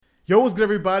Yo, what's good,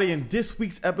 everybody? And this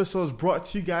week's episode is brought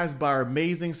to you guys by our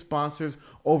amazing sponsors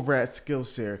over at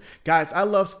Skillshare. Guys, I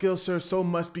love Skillshare so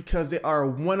much because they are a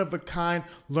one-of-a-kind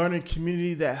learning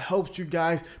community that helps you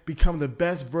guys become the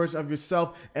best version of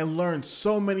yourself and learn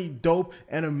so many dope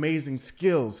and amazing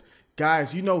skills.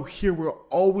 Guys, you know here we're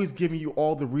always giving you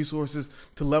all the resources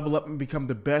to level up and become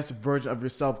the best version of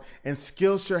yourself. And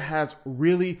Skillshare has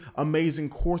really amazing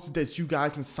courses that you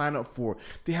guys can sign up for.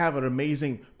 They have an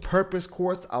amazing purpose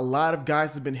course. A lot of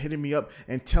guys have been hitting me up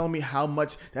and telling me how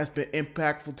much that's been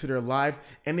impactful to their life.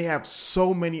 And they have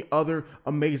so many other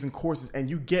amazing courses. And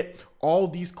you get all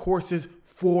these courses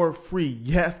for free.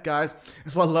 Yes, guys,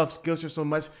 that's why I love Skillshare so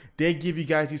much. They give you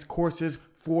guys these courses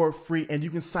for free and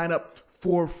you can sign up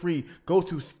for free. Go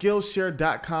to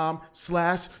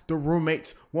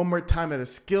Skillshare.com/theroommates. One more time, that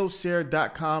is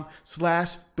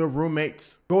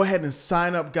Skillshare.com/theroommates. Go ahead and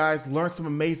sign up, guys. Learn some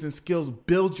amazing skills.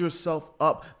 Build yourself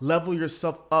up. Level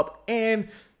yourself up. And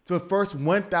for the first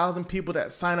 1,000 people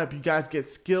that sign up, you guys get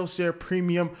Skillshare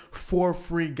Premium for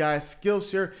free, guys.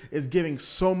 Skillshare is giving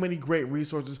so many great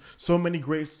resources, so many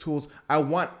great tools. I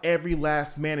want every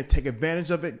last man to take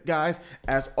advantage of it, guys.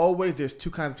 As always, there's two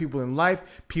kinds of people in life: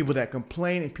 people that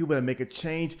complain and people that make a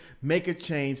change. Make a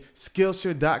change.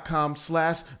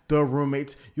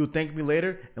 Skillshare.com/theroommates. You'll thank me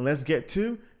later, and let's get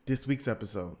to this week's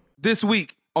episode. This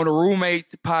week on the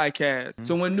Roommates Podcast. Mm-hmm.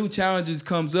 So when new challenges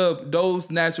comes up, those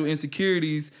natural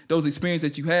insecurities, those experiences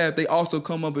that you have, they also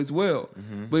come up as well.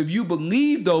 Mm-hmm. But if you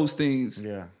believe those things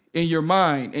in your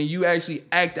mind and you actually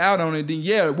act out on it,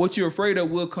 then what you're afraid of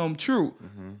will come true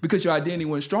because your identity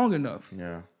wasn't strong enough.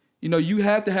 Yeah. You know, you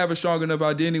have to have a strong enough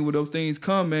identity when those things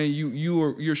come, man.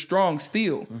 You're strong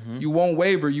still. Mm-hmm. You won't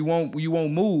waver. You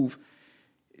won't move.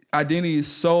 Identity is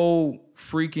so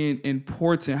freaking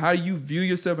important. How you view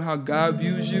yourself and how God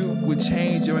views you will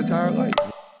change your entire life.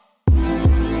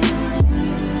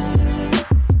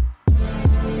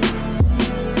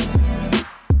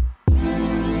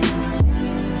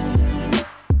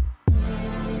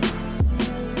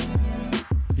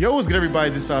 Yo, what's good, everybody?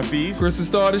 This is Hafiz. Chris, the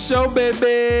star of the show, baby.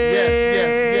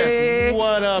 Yes.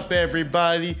 What up,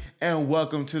 everybody? And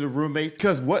welcome to the Roommates.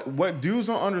 Because what dudes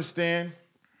don't understand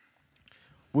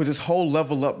with this whole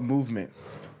level up movement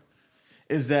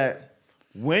is that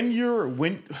when you're a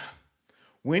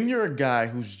guy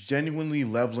who's genuinely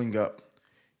leveling up,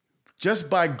 just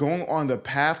by going on the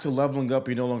path to leveling up,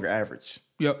 you're no longer average.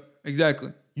 Yep,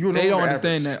 exactly. They don't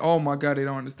understand that. Oh my God, they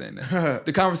don't understand that.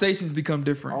 The conversations become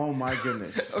different. Oh my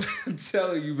goodness. I'm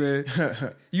telling you, man.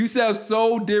 You sound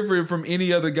so different from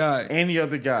any other guy.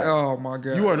 Oh my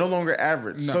God. You are no longer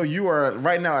average. No. So you are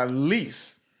right now at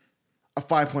least a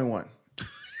 5.1.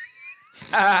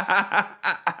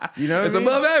 You know what it's I mean?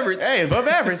 Above average. Hey, above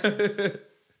average.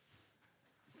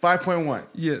 5.1.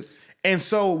 Yes. And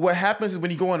so what happens is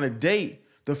when you go on a date,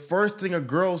 the first thing a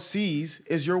girl sees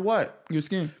is your what? Your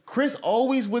skin. Chris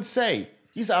always would say,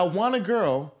 he said, I want a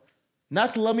girl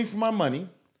not to love me for my money,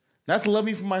 not to love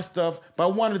me for my stuff, but I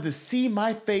wanted to see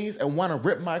my face and want to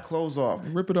rip my clothes off.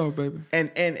 Rip it off, baby. And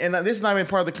this is not even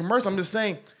part of the commercial. I'm just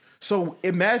saying, so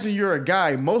imagine you're a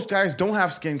guy. Most guys don't have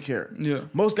skincare. Yeah.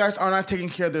 Most guys are not taking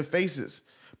care of their faces.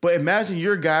 But imagine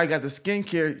you're a guy, got the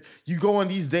skincare. You go on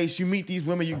these dates, you meet these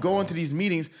women, you go into these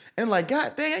meetings, and like,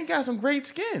 God, they ain't got some great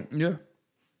skin. Yeah.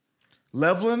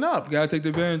 Leveling up. You gotta take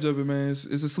advantage of it, man. It's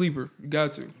a sleeper. You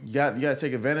got to. You gotta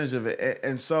take advantage of it.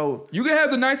 And so you can have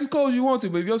the nicest clothes you want to,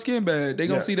 but if your skin bad, they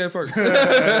gonna see that first.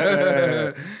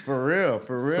 For real.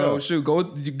 So shoot, go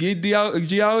get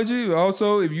geology.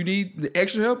 Also, if you need the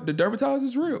extra help, the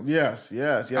dermatologist is real. Yes.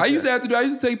 I used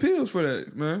to take pills for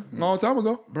that, man, a long time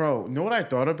ago. Bro, you know what I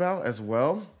thought about as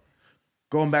well?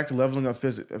 Going back to leveling up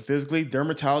physically,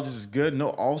 dermatologist is good.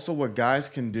 Know also what guys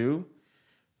can do?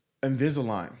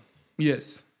 Invisalign.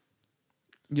 Yes.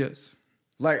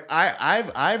 Like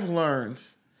I've learned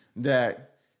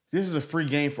that this is a free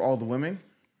game for all the women.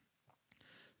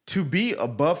 To be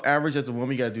above average as a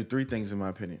woman, you gotta do three things, in my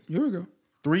opinion. Here we go.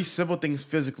 3 simple things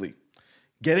physically.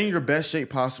 Getting your best shape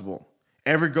possible.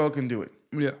 Every girl can do it.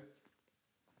 Yeah.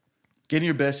 Getting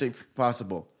your best shape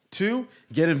possible. 2,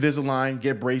 get Invisalign,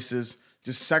 get braces.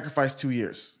 Just sacrifice 2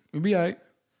 years. You'll be all right.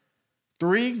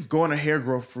 3, go on a hair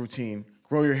growth routine.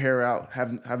 Grow your hair out.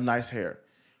 Have nice hair.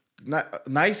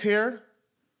 Nice hair,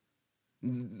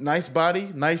 nice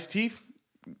body, nice teeth.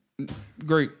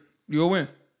 Great. You'll win.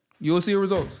 You'll see your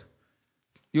results.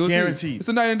 Guaranteed. It's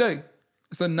a night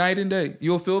and day.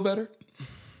 You'll feel better.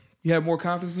 You have more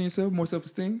confidence in yourself, more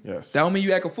self-esteem. Yes. That don't mean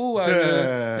you act a fool out here. You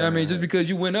know what I mean? Just because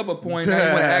you went up a point, now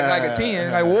you want to act like a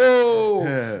 10. Like,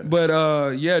 whoa. But,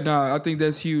 I think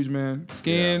that's huge, man.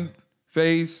 Skin,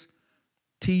 face,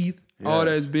 teeth. Yes. All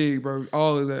that's big, bro.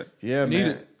 All of that. Yeah,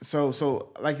 man. It.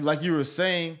 So like you were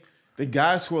saying, the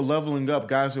guys who are leveling up,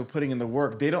 guys who are putting in the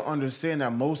work, they don't understand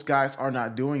that most guys are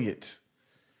not doing it.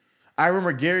 I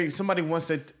remember somebody once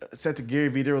said to Gary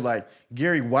Vee, they were like,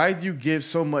 Gary, why do you give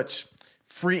so much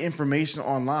free information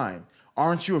online?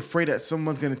 Aren't you afraid that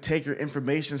someone's going to take your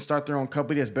information and start their own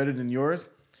company that's better than yours?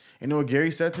 You know what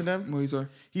Gary said to them? What did he say?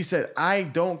 He said, I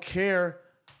don't care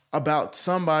about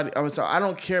somebody. I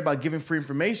don't care about giving free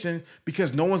information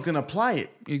because no one's going to apply it.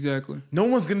 Exactly. No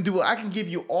one's going to do it. I can give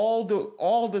you all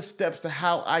the steps to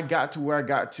how I got to where I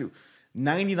got to.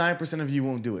 99% of you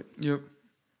won't do it. Yep.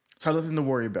 So nothing to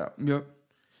worry about. Yep.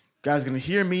 Guys going to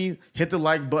hear me, hit the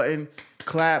like button,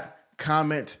 clap,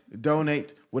 comment,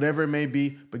 donate, whatever it may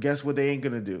be. But guess what they ain't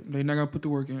going to do? They're not going to put the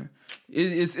work in.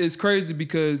 It's crazy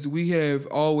because we have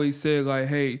always said, like,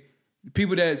 hey,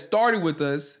 people that started with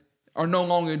us are no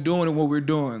longer doing what we're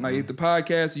doing. Like, if the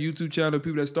podcast, the YouTube channel,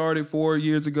 people that started 4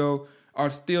 years ago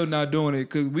are still not doing it.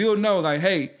 Because we'll know, like,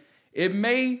 hey, it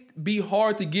may be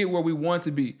hard to get where we want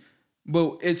to be,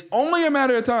 but it's only a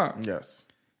matter of time. Yes.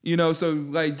 You know, so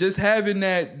like just having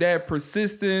that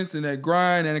persistence and that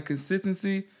grind and that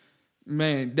consistency,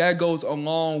 man, that goes a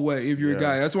long way if you're a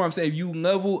guy. That's why I'm saying if you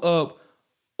level up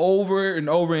over and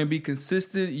over and be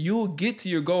consistent, you'll get to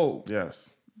your goal.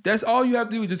 Yes. That's all you have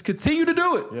to do is just continue to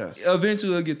do it. Yes.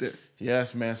 Eventually you'll get there.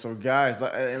 Yes, man. So guys,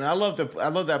 and I love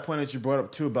that point that you brought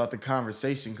up too about the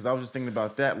conversation, because I was just thinking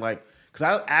about that, like, because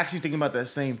I was actually thinking about that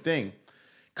same thing.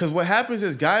 Because what happens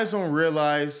is guys don't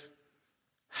realize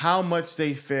how much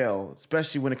they fail,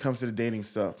 especially when it comes to the dating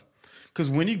stuff. Because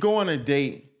when you go on a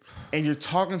date and you're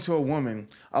talking to a woman,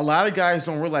 a lot of guys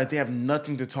don't realize they have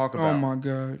nothing to talk about. Oh my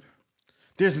God.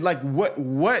 There's like,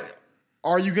 what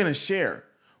are you going to share?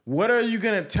 What are you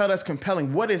going to tell that's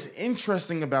compelling? What is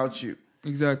interesting about you?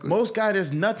 Exactly. Most guys,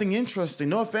 there's nothing interesting.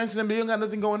 No offense to them, they don't got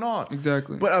nothing going on.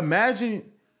 Exactly. But imagine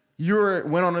you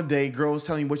went on a date, girls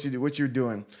telling you what you're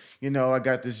doing. You know, I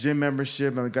got this gym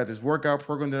membership, and I got this workout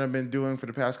program that I've been doing for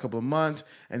the past couple of months.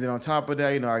 And then on top of that,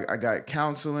 you know, I got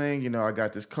counseling. You know, I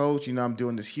got this coach. You know, I'm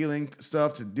doing this healing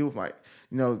stuff to deal with my,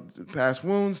 you know, past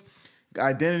wounds.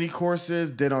 Identity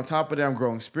courses. Then on top of that, I'm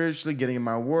growing spiritually, getting in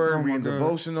my word, reading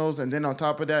devotionals. And then on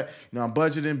top of that, you know, I'm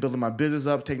budgeting, building my business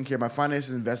up, taking care of my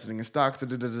finances, investing in stocks.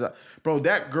 Bro,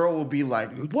 that girl will be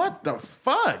like, what the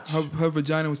fudge? Her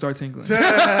vagina will start tingling. Her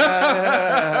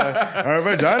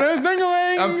vagina is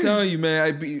tingling. I'm telling you,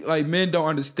 man, like men don't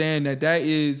understand that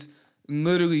is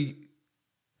literally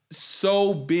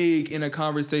so big in a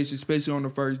conversation, especially on the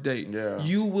first date. Yeah.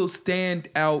 You will stand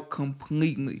out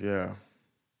completely. Yeah.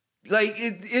 Like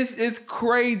it's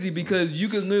crazy because you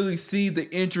can literally see the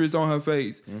interest on her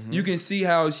face. Mm-hmm. You can see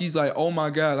how she's like, oh my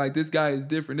God, like this guy is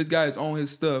different. This guy is on his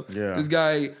stuff. Yeah. This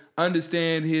guy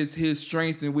understand his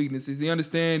strengths and weaknesses. He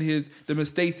understand the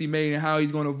mistakes he made and how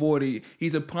he's going to avoid it.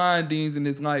 He's applying things in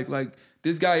his life. Like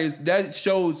this guy that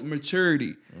shows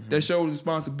maturity. Mm-hmm. That shows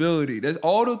responsibility. That's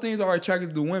all those things are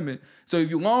attractive to women. So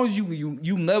as long as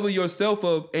you level yourself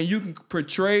up and you can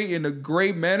portray in a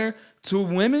great manner to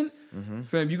women, mm-hmm.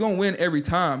 fam, you're gonna win every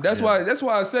time. That's why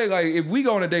I say, like, if we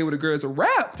go on a date with a girl, it's a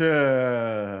wrap.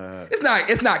 It's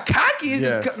not cocky.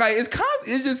 It's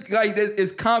just like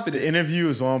it's confidence. The interview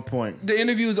is on point. The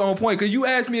interview is on point because you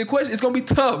ask me a question, it's gonna be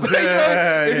tough.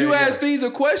 If you ask Fees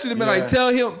a question and be like,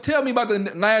 tell me about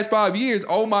the last 5 years.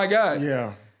 Oh my God.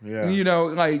 Yeah. Yeah. You know,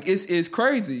 like it's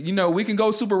crazy. You know, we can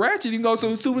go super ratchet, you can go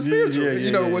super spiritual.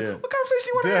 What conversation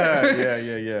you want to have?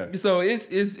 Yeah. So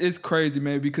it's crazy,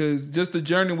 man, because just the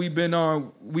journey we've been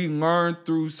on, we learned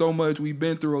through so much, we've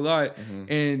been through a lot. Mm-hmm.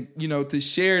 And, you know, to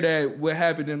share that what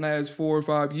happened in the last 4 or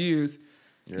 5 years,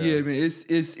 man,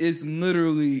 it's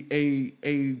literally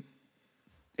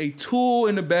a tool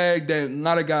in the bag that a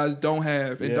lot of guys don't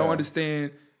have and don't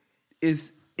understand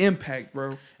its impact,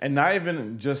 bro. And not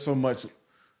even just so much,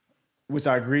 which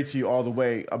I agree to you all the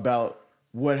way about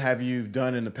what have you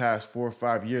done in the past 4 or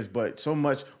 5 years, but so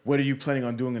much, what are you planning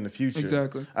on doing in the future?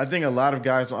 Exactly. I think a lot of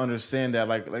guys don't understand that.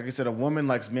 Like I said, a woman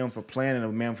likes a man for plan and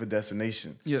a man for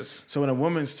destination. Yes. So when a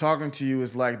woman's talking to you,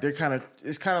 it's like it's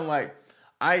kind of like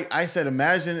I said,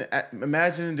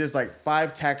 imagine there's like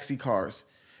 5 taxi cars,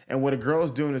 and what a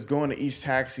girl's doing is going to each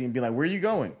taxi and be like, where are you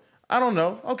going? I don't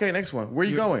know. Okay, next one. Where are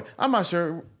you going? I'm not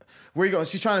sure. Where you going?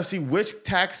 She's trying to see which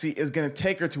taxi is going to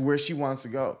take her to where she wants to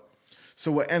go.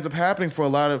 So what ends up happening for a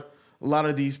lot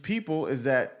of these people is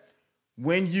that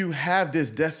when you have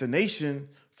this destination,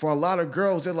 for a lot of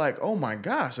girls, they're like, "Oh my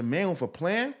gosh, a man with a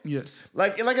plan." Yes.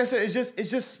 Like I said, it's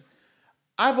just.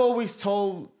 I was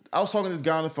talking to this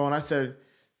guy on the phone. I said,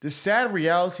 the sad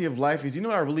reality of life is, you know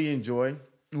what I really enjoy?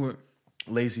 What?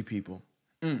 Lazy people.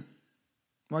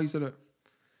 Why you say that?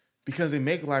 Because they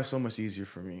make life so much easier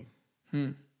for me.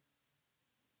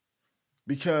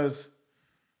 Because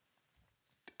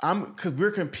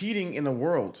we're competing in the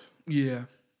world. Yeah.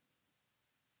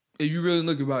 If you really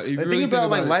look about it, think about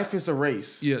life is a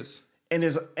race. Yes.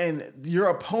 And your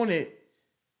opponent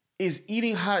is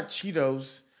eating hot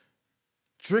Cheetos,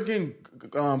 drinking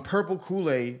purple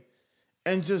Kool-Aid,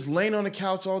 and just laying on the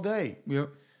couch all day. Yep.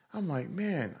 I'm like,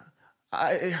 man,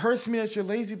 it hurts me that you're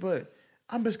lazy, but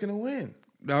I'm just gonna win.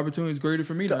 The opportunity is greater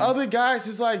for me. The other guys,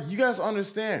 it's like, you guys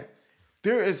understand.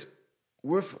 There is,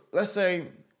 let's say,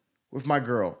 with my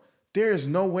girl, there is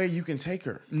no way you can take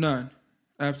her. None.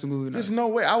 Absolutely not. There's no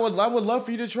way. I would love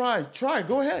for you to try. Try.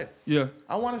 Go ahead. Yeah.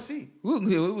 I want to see.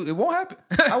 It won't happen.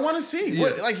 I want to see.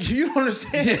 Yeah. You don't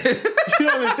understand. Yeah. You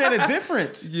don't understand the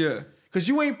difference. Yeah. Because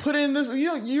you ain't put in this.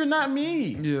 You're not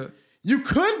me. Yeah. You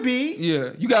could be. Yeah.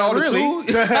 You got all the tools.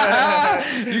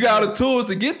 You got all the tools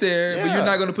to get there, but you're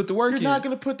not going to put the work in. You're not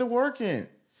going to put the work in.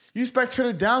 You expect her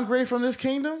to downgrade from this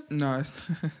kingdom? No.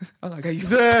 I like how you...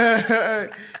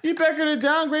 You expect her to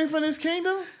downgrade from this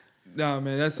kingdom? Nah,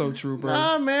 man, that's so true, bro.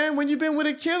 Nah, man, when you've been with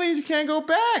Achilles, you can't go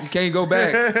back. You can't go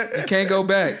back. You can't go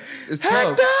back. It's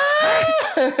tough.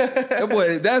 That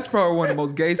boy, that's probably one of the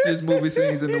most gangsterest movie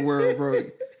scenes in the world, bro.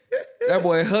 That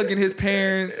boy hugging his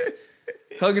parents,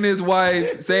 hugging his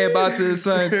wife, saying bye to his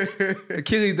son.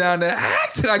 Achilles down there,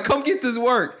 like, come get this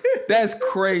work. That's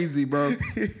crazy, bro.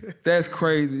 That's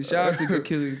crazy. Shout out to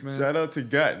Achilles, man. Shout out to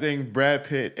goddamn Brad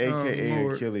Pitt, a.k.a.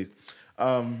 Achilles.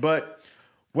 But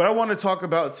what I want to talk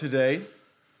about today,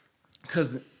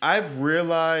 because I've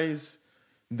realized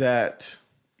that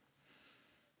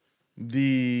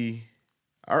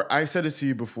I said this to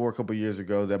you before a couple years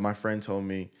ago that my friend told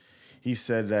me. He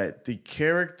said that the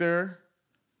character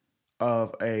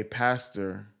of a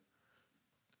pastor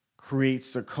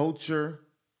creates the culture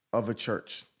of a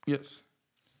church. Yes.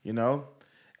 You know?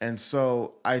 And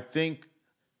so I think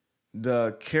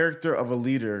the character of a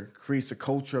leader creates the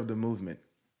culture of the movement.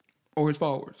 Or his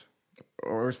followers.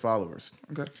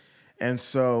 Okay. And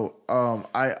so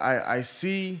I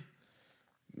see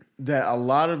that a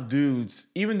lot of dudes,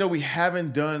 even though we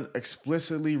haven't done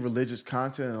explicitly religious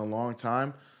content in a long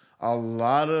time, a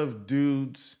lot of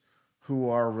dudes who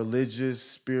are religious,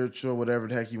 spiritual, whatever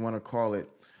the heck you want to call it,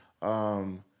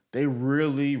 they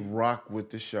really rock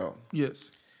with the show.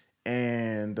 Yes.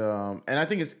 And I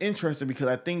think it's interesting because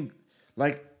I think,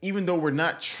 like, even though we're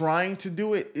not trying to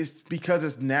do it, it's because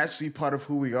it's naturally part of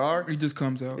who we are. It just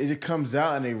comes out. It just comes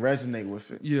out and they resonate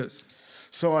with it. Yes.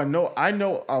 So I know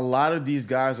a lot of these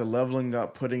guys are leveling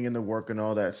up, putting in the work and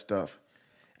all that stuff.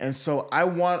 And so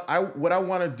what I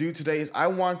want to do today is I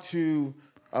want to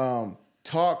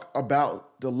talk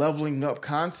about the leveling up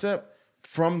concept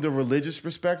from the religious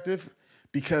perspective,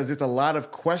 because there's a lot of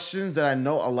questions that I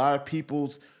know a lot of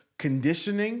people's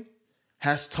conditioning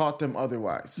has taught them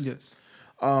otherwise. Yes.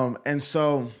 And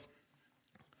so,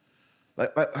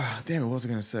 damn it, what was I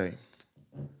gonna say?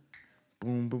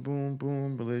 Boom, boom, boom,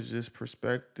 boom. Religious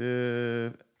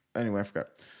perspective. Anyway, I forgot.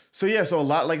 So yeah, so a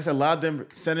lot of them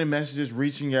sending messages,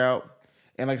 reaching out,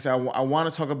 and like I said, I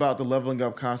want to talk about the leveling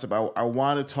up concept. I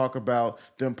want to talk about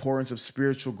the importance of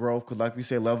spiritual growth, because, like we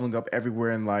say, leveling up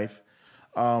everywhere in life.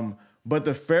 But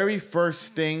the very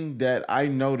first thing that I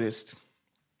noticed,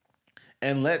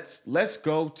 and let's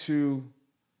go to.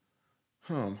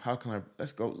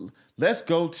 Let's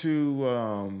go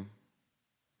to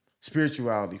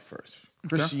spirituality first.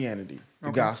 Christianity,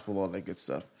 the gospel, all that good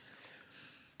stuff.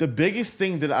 The biggest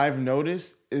thing that I've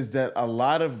noticed is that a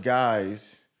lot of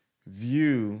guys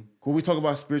when we talk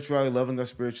about spirituality, loving us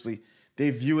spiritually, they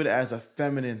view it as a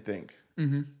feminine thing.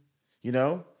 Mm-hmm. You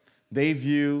know? They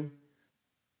view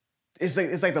it's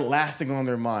like the last thing on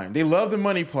their mind. They love the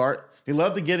money part. They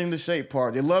love the getting the shape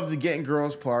part. They love the getting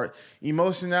girls part.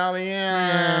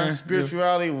 Emotionality,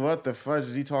 spirituality, what the fudge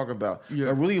did he talk about? Yeah.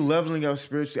 But really leveling up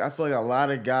spiritually, I feel like a lot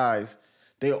of guys,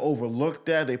 they overlook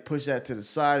that. They push that to the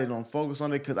side. They don't focus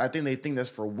on it because I think they think that's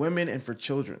for women and for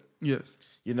children. Yes.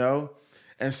 You know?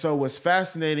 And so what's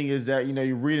fascinating is that, you know,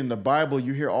 you read in the Bible,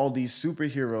 you hear all these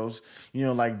superheroes, you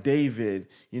know, like David,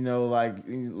 you know,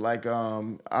 like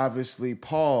obviously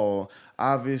Paul,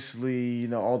 obviously, you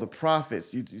know, all the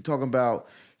prophets. You're talking about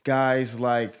guys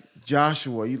like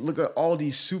Joshua. You look at all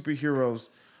these superheroes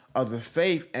of the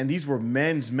faith, and these were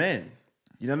men's men.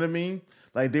 You know what I mean?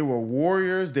 Like, they were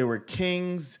warriors, they were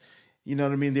kings, you know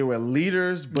what I mean? They were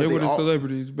leaders. But they were the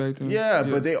celebrities back then. Yeah,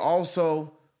 but they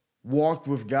also walked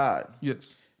with God.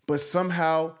 Yes. But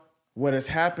somehow what has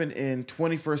happened in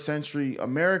 21st century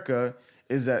America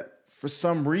is that for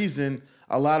some reason,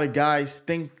 a lot of guys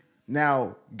think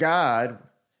now God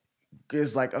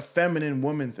is like a feminine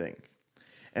woman thing.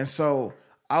 And so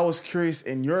I was curious,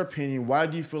 in your opinion, why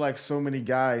do you feel like so many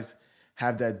guys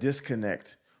have that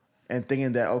disconnect and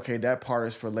thinking that, okay, that part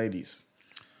is for ladies?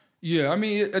 Yeah, I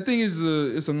mean, I think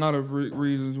it's a lot of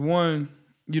reasons. One,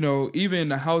 even in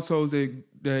the households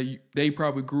that they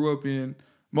probably grew up in,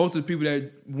 most of the people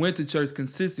that went to church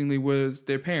consistently was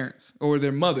their parents or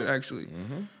their mother, actually.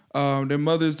 Mm-hmm. Their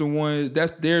mother's the one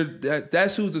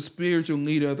that's who's the spiritual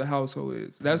leader of the household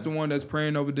is. That's the one that's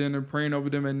praying over them and praying over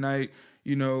them at night,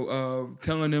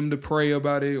 telling them to pray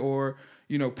about it, or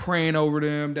praying over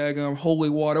them, daggum holy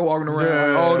water, walking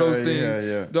around, all those things.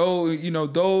 Yeah. Though,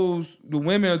 the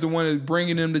women are the one that's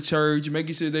bringing them to church,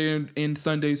 making sure they're in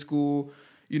Sunday school,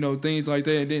 things like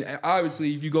that. And then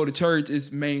obviously, if you go to church,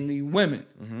 it's mainly women,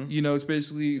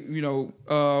 especially,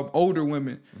 older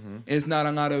women. Mm-hmm. It's not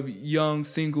a lot of young,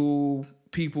 single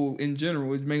people in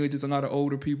general. It's mainly just a lot of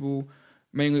older people,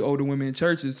 mainly older women in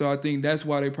churches. So I think that's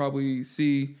why they probably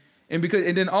see, and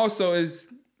then also is,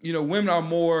 women are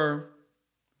more,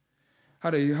 how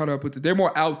do I put it? They're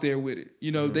more out there with it.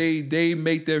 Mm-hmm. They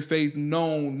make their faith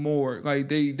known more. Like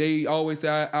they always say,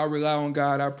 I rely on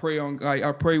God. I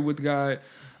pray with God.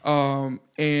 And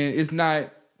it's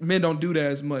not, men don't do that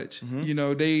as much.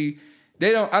 Mm-hmm.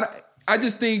 They don't. I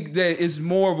just think that it's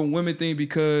more of a women thing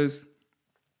because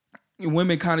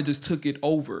women kind of just took it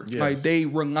over. Yes. Like they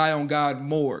rely on God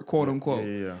more, quote unquote.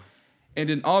 Yeah. And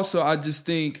then also, I just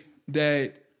think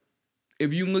that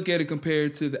if you look at it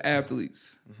compared to the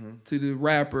athletes, mm-hmm. to the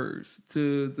rappers,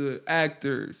 to the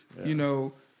actors,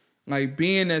 like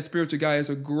being that spiritual guy is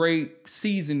a great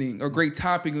seasoning, a great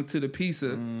topping to the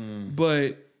pizza.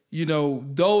 But,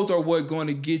 those are what going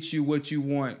to get you what you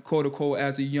want, quote unquote,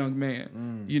 as a young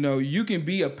man. You can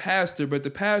be a pastor, but the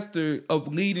pastor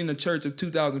of leading a church of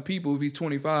 2,000 people, if he's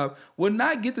 25, will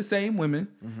not get the same women,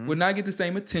 mm-hmm. will not get the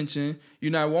same attention.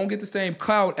 Won't get the same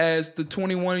clout as the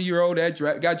 21-year-old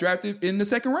that got drafted in the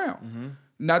second round.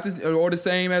 Mm-hmm. Or the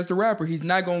same as the rapper. He's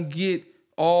not going to get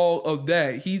all of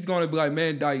that. He's going to be like,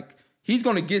 man, like, he's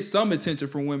going to get some attention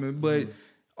from women, but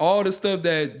all the stuff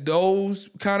that those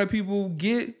kind of people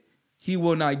get, he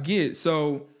will not get.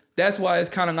 So that's why it's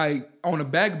kind of like on a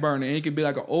back burner. And it could be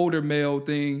like an older male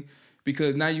thing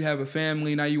because now you have a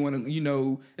family. Now you want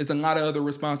to, it's a lot of other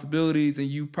responsibilities. And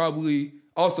you probably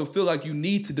also feel like you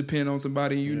need to depend on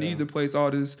somebody. You need to place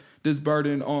all this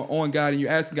burden on God. And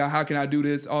you're asking God, how can I do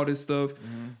this? All this stuff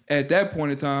at that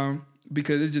point in time,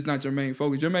 because it's just not your main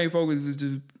focus. Your main focus is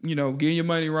just, getting your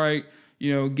money right,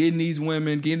 getting these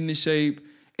women, getting in shape.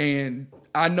 And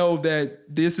I know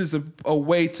that this is a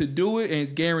way to do it, and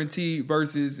it's guaranteed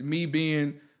versus me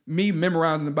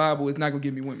memorizing the Bible is not going to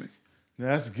give me women.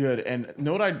 That's good. And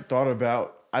know what I thought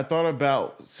about? I thought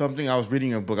about something. I was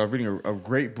reading a book. I was reading a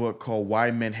great book called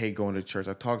Why Men Hate Going to Church.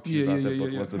 I talked to you about that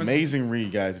book. It's an amazing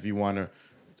read, guys, if you want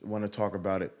to talk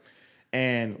about it.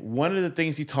 And one of the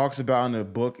things he talks about in the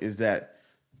book is that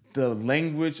the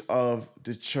language of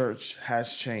the church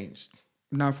has changed.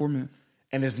 Not for men.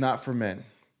 And it's not for men.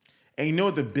 And you know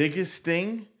what the biggest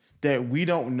thing that we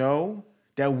don't know,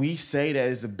 that we say that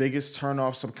is the biggest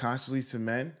turnoff subconsciously to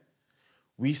men?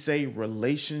 We say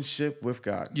relationship with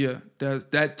God. Yeah,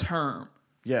 that term.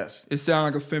 Yes. It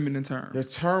sounds like a feminine term. The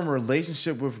term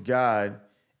relationship with God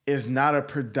is not a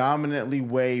predominantly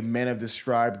way men have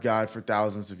described God for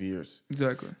thousands of years.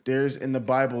 Exactly. There's in the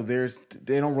Bible,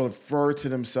 they don't refer to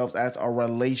themselves as a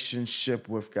relationship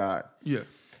with God. Yeah.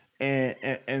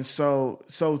 And so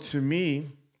to me,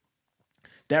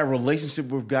 that relationship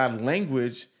with God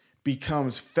language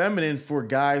becomes feminine for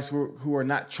guys who are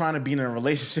not trying to be in a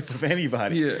relationship with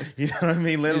anybody. Yeah. You know what I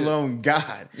mean? Let alone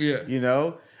God.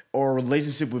 Yeah. Or a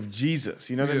relationship with Jesus.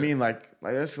 You know what I mean? Like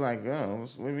that's like, oh,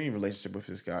 what do you mean relationship with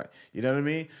this guy? You know what I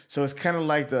mean? So it's kind of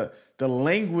like the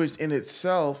language in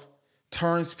itself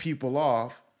turns people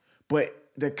off, but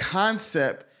the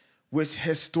concept, which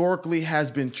historically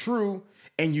has been true,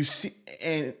 and you see,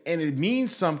 and it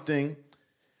means something.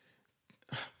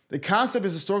 The concept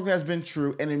is historically has been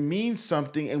true, and it means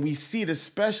something, and we see it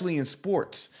especially in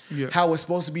sports, how it's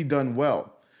supposed to be done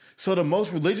well. So the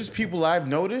most religious people I've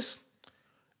noticed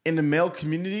in the male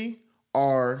community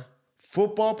are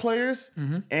football players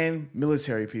and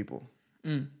military people.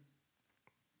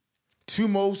 Two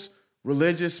most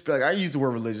religious, like I use the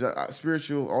word religious,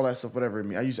 spiritual, all that stuff, whatever it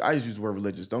means. I use the word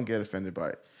religious. Don't get offended by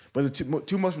it. But the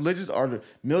two most religious are the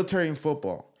military and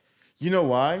football. You know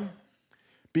why?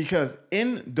 Because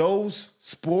in those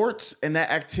sports and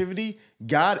that activity,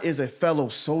 God is a fellow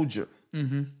soldier.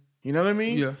 Mm-hmm. You know what I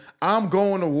mean? Yeah. I'm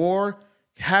going to war.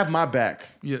 Have my back.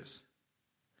 Yes.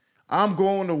 I'm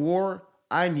going to war.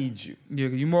 I need you. Yeah,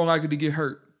 you're more likely to get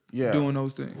hurt doing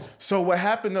those things. So what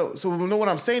happened though? So you know what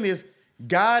I'm saying is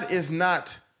God is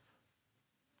not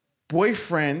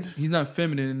boyfriend. He's not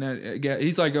feminine in that. Yeah,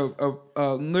 he's like a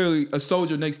literally a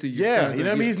soldier next to you. Yeah, you know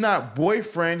what I mean? He's not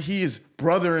boyfriend. He is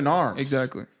brother in arms.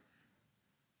 Exactly.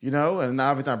 You know, and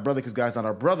now it's not brother because God's not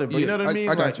our brother, but you know what I mean?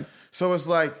 I got you. So it's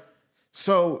like,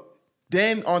 so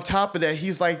then on top of that,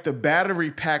 he's like the battery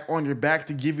pack on your back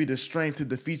to give you the strength to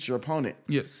defeat your opponent.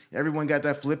 Yes. Everyone got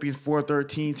that Philippians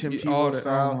 4:13, Tim Tebow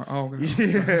style. Okay.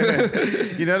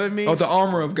 Yeah. You know what I mean? Oh, the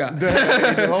armor of God.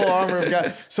 The whole armor of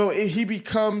God. So he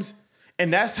becomes,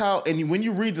 and that's how, and when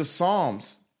you read the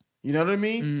Psalms, you know what I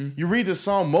mean? Mm-hmm. You read the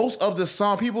Psalm, most of the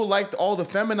Psalm, people like all the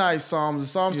feminized Psalms, the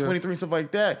Psalms 23 and stuff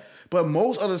like that. But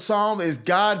most of the Psalm is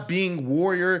God being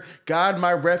warrior, God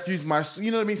my refuge, my, you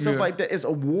know what I mean? Stuff like that. It's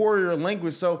a warrior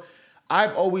language. So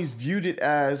I've always viewed it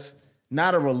as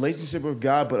not a relationship with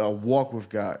God, but a walk with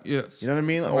God. Yes. You know what I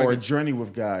mean? Or a journey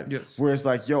with God. Yes. Where it's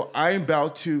like, yo, I'm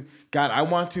about to, God, I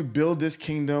want to build this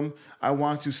kingdom. I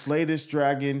want to slay this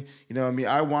dragon. You know what I mean?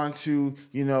 I want to,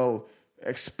 you know,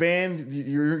 expand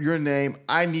your name.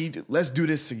 Let's do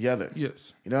this together.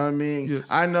 Yes. You know what I mean? Yes.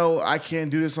 I know I can't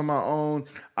do this on my own.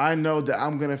 I know that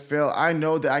I'm gonna fail. I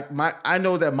know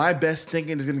that my best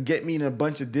thinking is gonna get me in a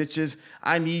bunch of ditches.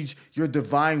 I need your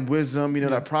divine wisdom. You know,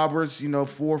 that Proverbs,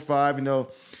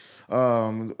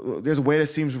 4:5, there's a way that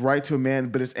seems right to a man,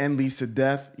 but its end leads to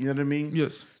death. You know what I mean?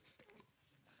 Yes.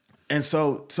 And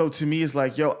so to me, it's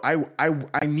like, yo,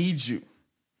 I need you.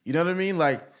 You know what I mean?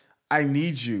 Like, I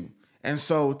need you. And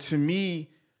so to me,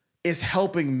 it's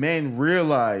helping men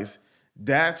realize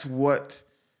that's what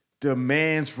the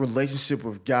man's relationship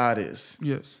with God is.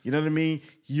 Yes. You know what I mean?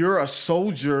 You're a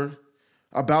soldier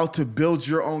about to build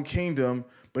your own kingdom,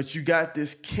 but you got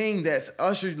this king that's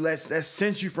ushered, that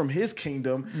sent you from his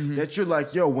kingdom, that you're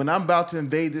like, yo, when I'm about to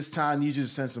invade this town, I need you to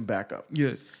send some backup.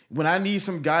 Yes. When I need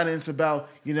some guidance about,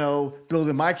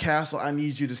 building my castle, I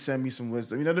need you to send me some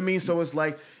wisdom. You know what I mean? So it's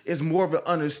like, it's more of an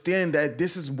understanding that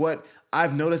this is what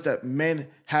I've noticed that men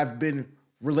have been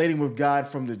relating with God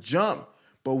from the jump,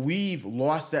 but we've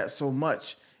lost that so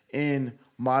much in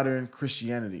modern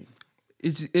Christianity.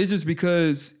 It's just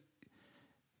because,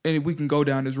 and we can go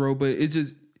down this road, but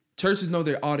churches know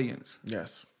their audience.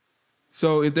 Yes.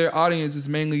 So if their audience is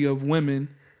mainly of women,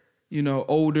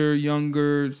 older,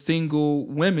 younger, single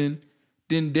women,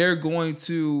 then they're going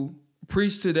to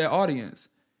preach to their audience.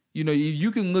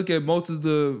 You can look at most of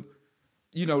the,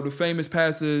 the famous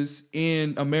pastors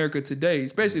in America today,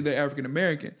 especially the African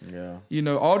American. Yeah.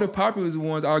 All the popular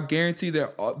ones are guaranteed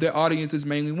their audience is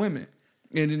mainly women.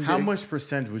 And how much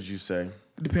percent would you say?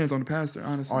 It depends on the pastor,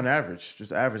 honestly. On average,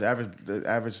 just average,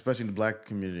 especially in the black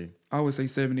community. I would say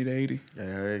 70 to 80.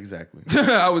 Yeah, exactly.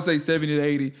 I would say 70 to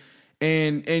 80.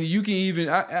 And you can even,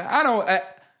 I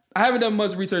haven't done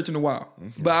much research in a while,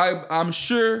 but I'm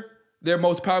sure their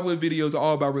most popular videos are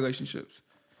all about relationships.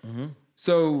 Mm-hmm.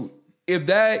 So if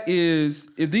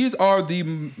these are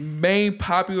the main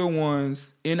popular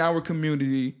ones in our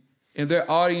community, and their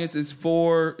audience is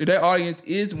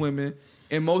women,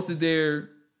 and most of their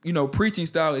preaching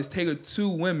style is tailored to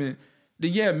women,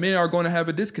 then yeah, men are going to have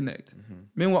a disconnect. Mm-hmm.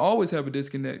 Men will always have a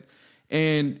disconnect,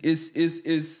 and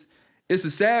it's a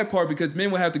sad part because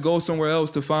men will have to go somewhere else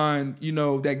to find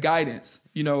that guidance,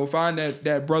 find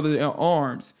that brother in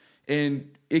arms, and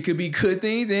it could be good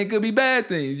things and it could be bad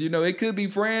things. It could be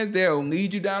friends that'll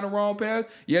lead you down the wrong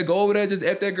path. Yeah, go over there, just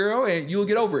F that girl, and you'll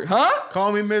get over it. Huh?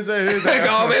 Call me Mr.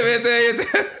 Call me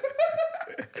Mr.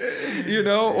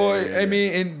 I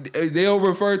mean, and they'll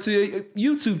refer to a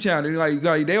YouTube channel. Like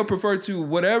they'll prefer to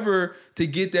whatever to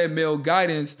get that male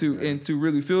guidance and to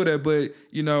really feel that. But,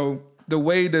 the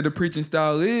way that the preaching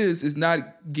style is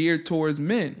not geared towards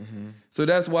men. Mm-hmm. So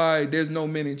that's why there's no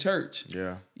men in church.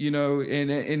 Yeah.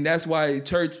 And that's why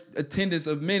church attendance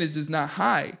of men is just not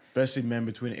high. Especially men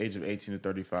between the age of 18 to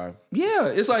 35. Yeah.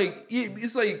 It's like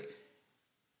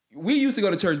we used to go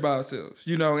to church by ourselves,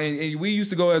 and we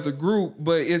used to go as a group,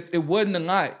 but it wasn't a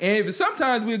lot. And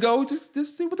sometimes we'd go just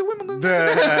see what the women look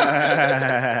like.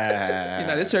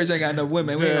 This church ain't got enough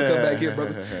women. We ain't gonna come back here,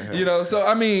 brother. So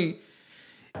I mean,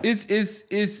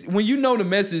 it's when the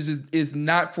message is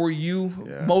not for you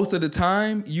most of the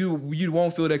time, you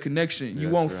won't feel that connection. You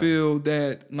won't feel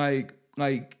that like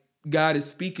God is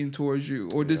speaking towards you,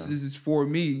 or this is for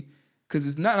me, because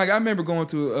it's not like I remember going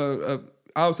to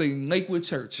I would say Lakewood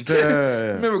Church. I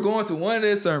remember going to one of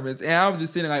their sermons, and I was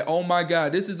just sitting like, oh my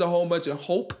God, this is a whole bunch of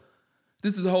hope.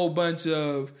 This is a whole bunch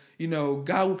of, God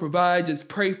will provide, just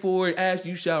pray for it, ask,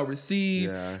 you shall receive.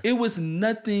 Yeah. It was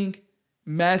nothing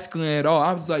masculine at all.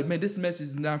 I was like, man, this message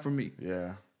is not for me.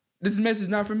 Yeah. this message is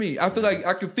not for me. I feel like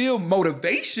I can feel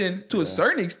motivation to a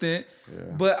certain extent,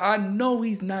 but I know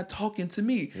he's not talking to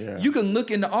me. Yeah. You can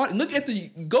look in the audience,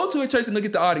 go to a church and look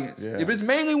at the audience. Yeah. If it's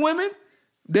mainly women,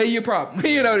 they're your problem.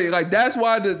 You know, like that's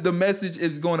why the message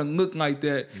is going to look like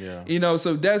that. Yeah. You know,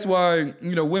 so that's why,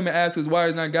 you know, women ask us why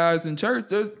is not guys in church.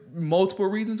 There's multiple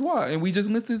reasons why, and we just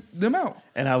listed them out.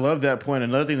 And I love that point.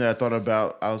 Another thing that I thought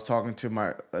about, I was talking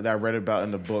to that I read about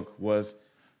in the book was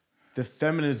the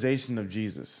feminization of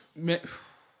Jesus. Man,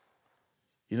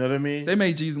 you know what I mean? they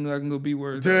made Jesus look like a little B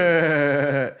word.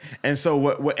 And so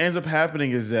what ends up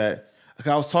happening is that, like,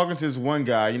 I was talking to this one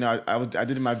guy. You know, I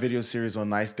did my video series on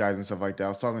nice guys and stuff like that. I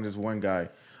was talking to this one guy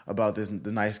about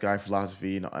the nice guy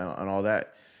philosophy and all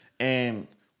that. And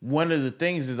one of the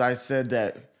things is I said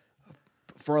that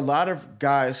for a lot of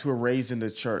guys who are raised in the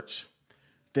church,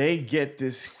 they get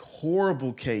this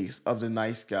horrible case of the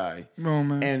nice guy. Oh,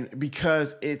 man. And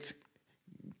because it's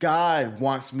God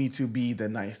wants me to be the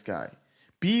nice guy.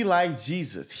 Be like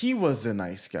Jesus. He was the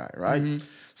nice guy, right? Mm-hmm.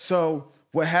 So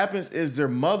what happens is their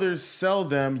mothers sell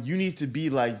them, you need to be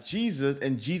like Jesus,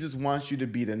 and Jesus wants you to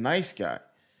be the nice guy.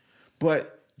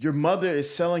 But your mother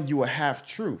is selling you a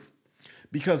half-truth.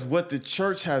 Because what the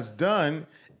church has done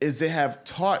is they have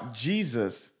taught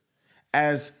Jesus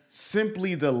as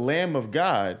simply the Lamb of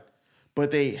God,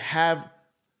 but they have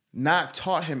not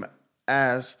taught him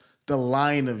as the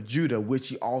Lion of Judah, which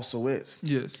he also is.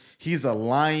 Yes. He's a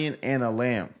lion and a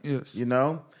lamb. Yes. You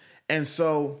know? And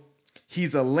so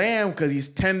he's a lamb because he's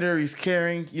tender, he's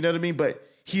caring, you know what I mean? But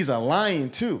he's a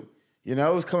lion too. You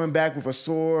know, he's coming back with a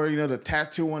sword, you know, the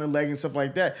tattoo on the leg and stuff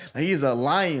like that. Like, he's a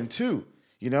lion too.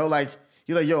 You know, like,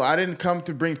 you're like, yo, I didn't come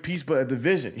to bring peace but a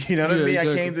division. You know what I mean?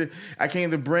 Exactly. I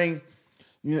came to bring,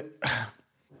 you know.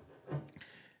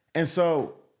 And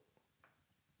so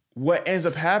what ends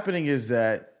up happening is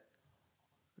that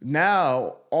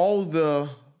now the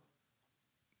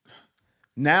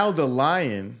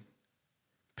lion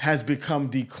has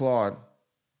become declawed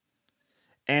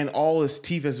and all his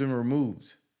teeth has been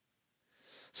removed.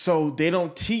 So they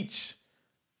don't teach,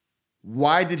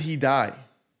 why did he die?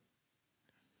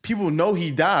 People know he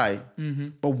died,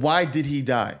 but why did he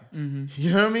die? Mm-hmm.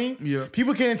 You know what I mean? Yeah.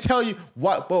 People can't tell you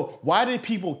why did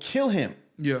people kill him?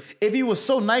 Yeah. If he was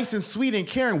so nice and sweet and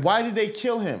caring, why did they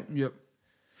kill him? Yep.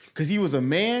 Because he was a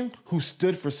man who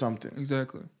stood for something.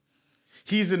 Exactly.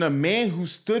 He's a man who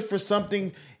stood for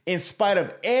something in spite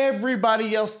of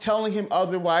everybody else telling him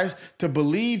otherwise, to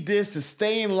believe this, to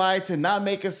stay in line, to not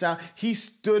make a sound. He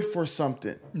stood for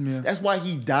something. Yeah. That's why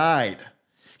he died.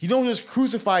 You don't just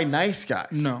crucify nice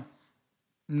guys. No.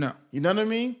 You know what I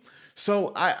mean?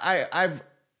 So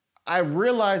I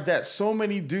realized that so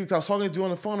many dudes, I was talking to a dude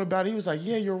on the phone about it, he was like,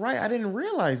 yeah, you're right. I didn't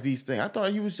realize these things. I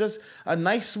thought he was just a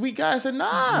nice, sweet guy. I said,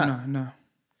 nah. No.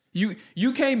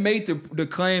 You can't make the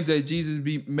claims that Jesus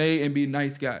be made and be a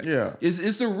nice guy. Yeah.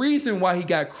 It's the reason why he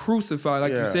got crucified,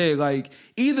 like you said. Like,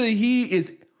 either he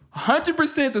is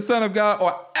 100% the Son of God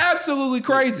or absolutely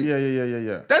crazy.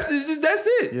 Yeah. That's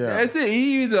it. Yeah. That's it.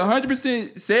 He either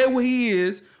 100% said what he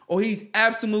is, or he's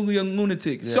absolutely a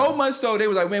lunatic. Yeah. So much so they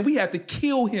was like, man, we have to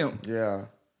kill him. Yeah.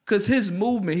 Cause his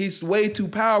movement, he's way too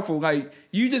powerful. Like,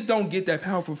 you just don't get that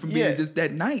powerful from being just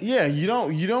that nice. Yeah, you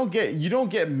don't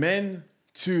get men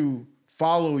to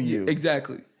follow you.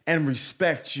 Exactly. And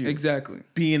respect you. Exactly.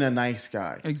 Being a nice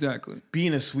guy. Exactly.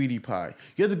 Being a sweetie pie.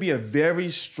 You have to be a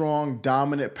very strong,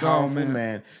 dominant, powerful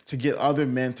man to get other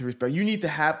men to respect. You need to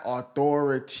have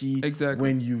authority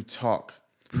when you talk.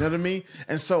 You know what I mean?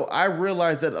 And so I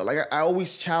realized that, like, I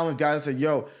always challenge guys and say,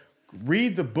 yo,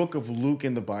 read the book of Luke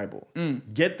in the Bible.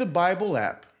 Get the Bible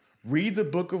app. Read the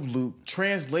book of Luke.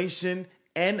 Translation,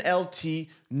 NLT,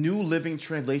 New Living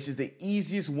Translation, is the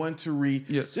easiest one to read.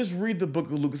 Yes. Just read the book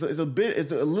of Luke. It's a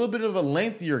little bit of a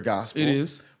lengthier gospel. It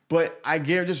is. But I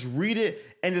guarantee, just read it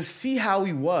and just see how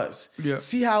he was. Yeah.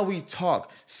 See how he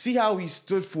talked. See how he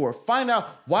stood for. Find out,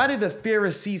 why did the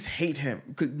Pharisees hate him?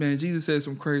 Man, Jesus said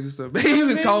some crazy stuff. He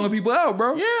was calling people out,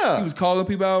 bro. Yeah. He was calling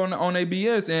people out on their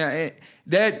BS. And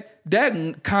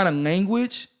that kind of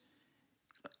language,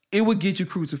 it would get you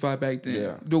crucified back then.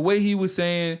 Yeah. The way he was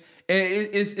saying, and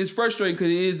it's frustrating because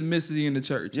it is missing in the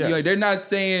church. Yes. Like, they're not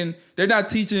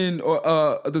teaching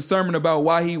the sermon about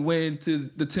why he went to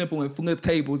the temple and flipped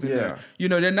tables in there. You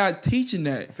know, they're not teaching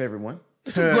that. Favorite one.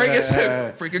 It's a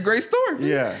freaking great story, man.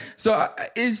 Yeah. So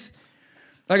it's,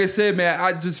 like I said, man,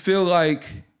 I just feel like,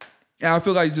 and I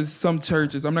feel like just some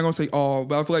churches, I'm not going to say all,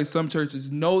 but I feel like some churches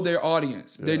know their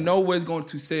audience. Yeah. They know what's going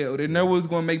to sell. They know what's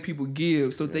going to make people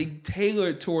give. So they tailor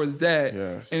it towards that.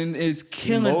 Yes. And it's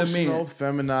killing the men. Emotional,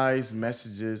 feminized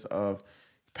messages of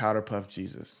Powder Puff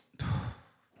Jesus.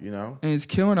 you know? And it's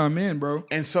killing our men, bro.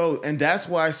 And that's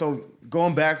why,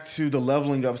 going back to the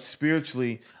leveling up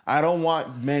spiritually, I don't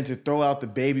want men to throw out the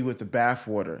baby with the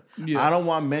bathwater. Yeah. I don't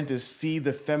want men to see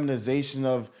the feminization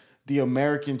of the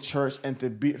American church and to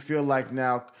feel like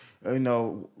now, you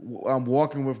know, I'm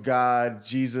walking with God,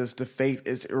 Jesus, the faith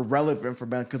is irrelevant for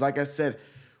men. Because like I said,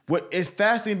 it's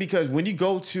fascinating because when you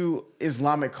go to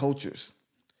Islamic cultures,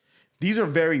 these are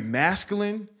very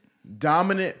masculine,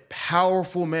 dominant,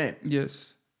 powerful men.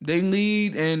 Yes. They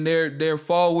lead, and their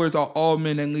followers are all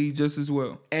men that lead just as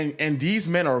well. And these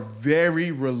men are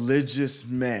very religious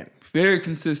men. Very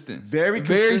consistent.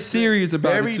 Very serious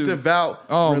about it, too. Very devout,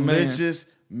 religious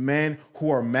men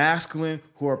who are masculine,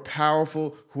 who are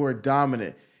powerful, who are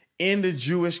dominant. In the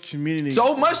Jewish community.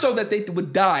 So much so that they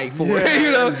would die for it.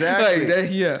 You know? Exactly. Like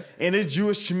that, in the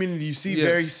Jewish community, you see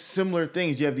very similar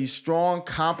things. You have these strong,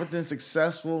 competent,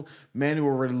 successful men who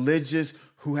are religious,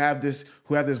 who have this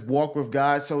walk with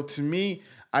God. So to me,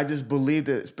 I just believe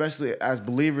that, especially as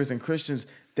believers and Christians,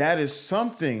 that is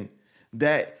something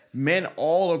that men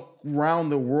all around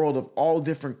the world of all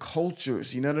different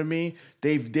cultures, you know what I mean?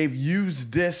 They've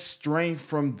used this strength,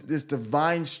 from this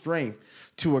divine strength,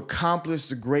 to accomplish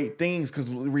the great things. Because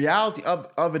the reality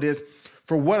of it is,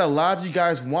 for what a lot of you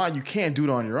guys want, you can't do it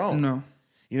on your own. No.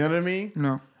 You know what I mean?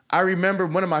 No. I remember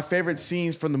one of my favorite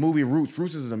scenes from the movie Roots.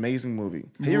 Roots is an amazing movie.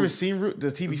 Have you ever seen Roots, the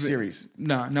TV series?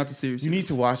 Nah, not the series. You need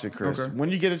to watch it, Chris. Okay.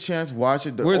 When you get a chance, watch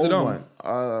it. The Where's old it on? One.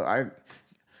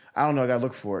 I don't know. I gotta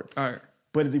look for it. All right.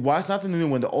 But watch not the new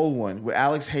one, the old one with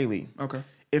Alex Haley. Okay.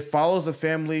 It follows a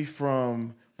family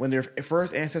from when their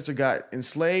first ancestor got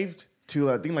enslaved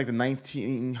to I think like the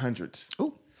 1900s.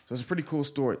 Oh. So it's a pretty cool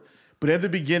story. But at the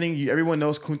beginning, everyone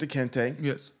knows Kunta Kinte.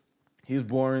 Yes. He was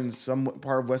born in some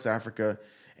part of West Africa,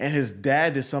 and his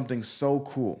dad did something so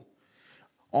cool.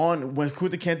 When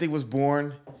Kunta Kinte was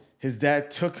born, his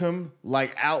dad took him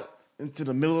like out into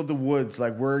the middle of the woods,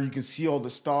 like where you can see all the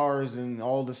stars and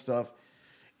all the stuff.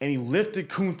 And he lifted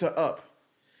Kunta up,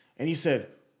 and he said,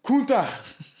 "Kunta,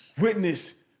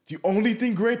 witness the only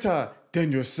thing greater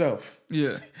than yourself."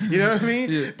 Yeah. You know what I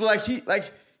mean? Yeah.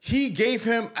 But he gave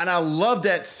him, and I love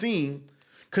that scene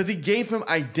because he gave him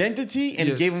identity and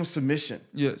he gave him submission.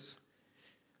 Yes.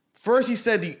 First, he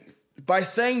said, by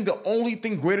saying the only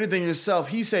thing greater than yourself,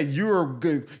 he said, "You are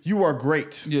good. You are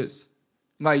great." Yes.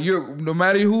 Like no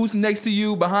matter who's next to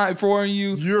you, behind, for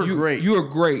you, you're great. You are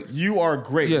great. You are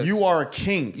great. Yes. You are a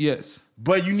king. Yes.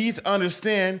 But you need to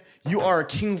understand, you are a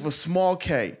king with a small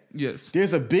K. Yes.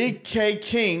 There's a big K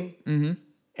king,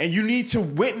 and you need to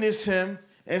witness him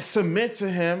and submit to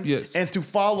him, and to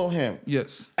follow him.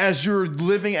 Yes. As you're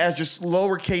living as your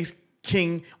lowercase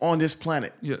king on this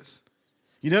planet. Yes.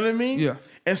 You know what I mean? Yeah.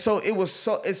 And so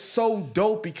it's so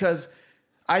dope because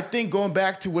I think going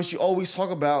back to what you always talk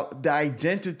about, the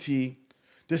identity,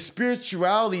 the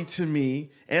spirituality to me,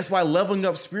 and that's why leveling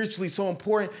up spiritually is so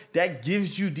important, that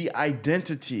gives you the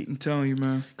identity. I'm telling you,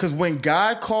 man. Because when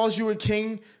God calls you a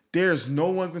king, there's no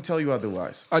one can tell you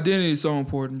otherwise. Identity is so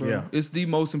important, bro. Yeah. It's the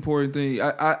most important thing.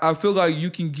 I feel like you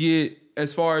can get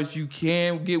as far as you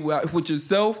can get with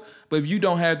yourself, but if you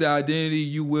don't have the identity,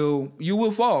 you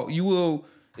will fall. You will,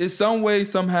 in some way,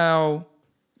 somehow,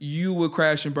 you will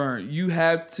crash and burn. You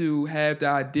have to have the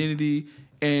identity,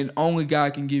 and only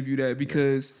God can give you that,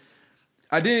 because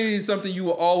identity is something you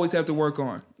will always have to work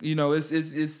on. You know,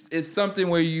 it's something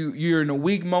where you're in a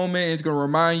weak moment, and it's going to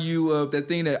remind you of that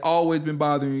thing that always been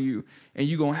bothering you, and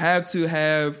you're going to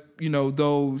have, you know,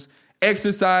 those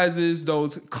exercises,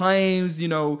 those claims, you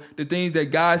know, the things that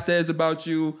God says about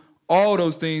you, all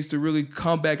those things to really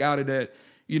come back out of that.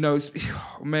 You know,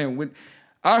 man, when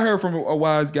I heard from a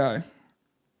wise guy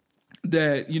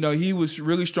that, you know, he was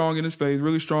really strong in his faith,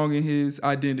 really strong in his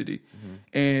identity,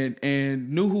 and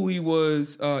knew who he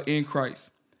was in Christ.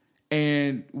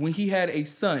 And when he had a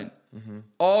son,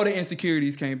 all the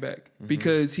insecurities came back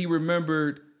because he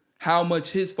remembered how much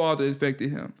his father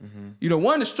affected him. You know,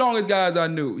 one of the strongest guys I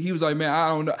knew, he was like, "Man,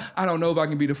 I don't know if I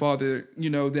can be the father, you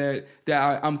know, that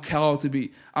I'm called to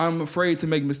be. I'm afraid to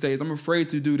make mistakes. I'm afraid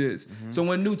to do this." So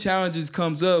when new challenges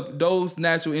comes up, those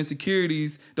natural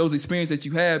insecurities, those experiences that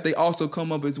you have, they also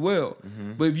come up as well.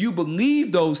 But if you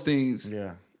believe those things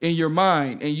in your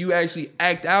mind and you actually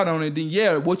act out on it,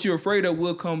 then what you're afraid of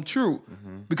will come true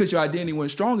because your identity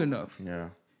wasn't strong enough. Yeah.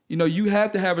 You know, you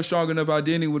have to have a strong enough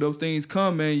identity when those things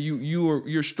come, man.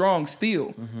 You're strong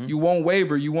still. You won't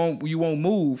waver. You won't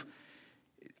move.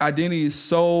 Identity is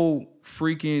so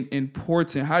freaking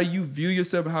important. How you view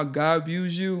yourself and how God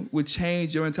views you would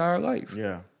change your entire life.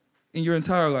 Yeah. In your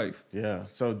entire life. Yeah.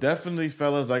 So definitely,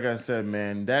 fellas, like I said,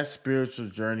 man, that spiritual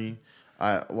journey,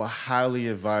 I will highly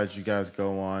advise you guys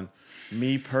go on.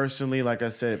 Me personally, like I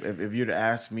said, if you'd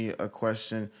ask me a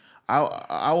question,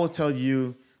 I will tell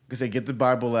you, because get the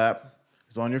Bible app.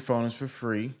 It's on your phone. It's for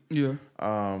free. Yeah.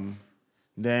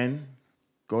 Then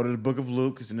go to the book of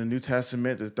Luke. It's in the New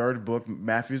Testament, the third book.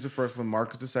 Matthew's the first one.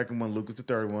 Mark is the second one. Luke is the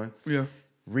third one. Yeah.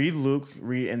 Read Luke.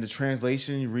 Read in the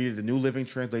translation. You read it. The New Living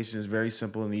Translation is very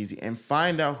simple and easy. And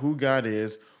find out who God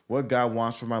is, what God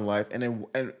wants for my life, and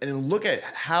then look at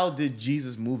how did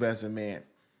Jesus move as a man.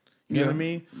 You know what I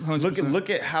mean? 100%. Look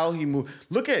at how he moved.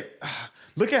 Look at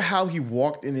how he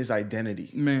walked in his identity.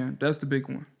 Man, that's the big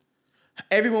one.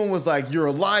 Everyone was like, "You're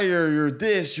a liar. You're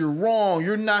this. You're wrong.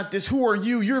 You're not this. Who are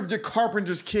you? You're the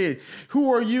carpenter's kid.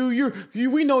 Who are you?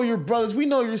 We know your brothers. We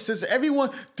know your sister." Everyone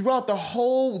throughout the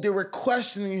whole, they were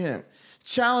questioning him,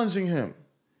 challenging him.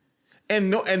 And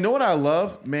know what I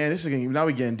love, man. This is now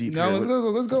we getting deep. Now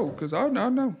let's go, because I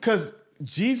know. Because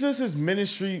Jesus'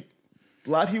 ministry, a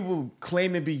lot of people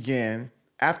claim it began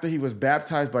after he was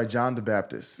baptized by John the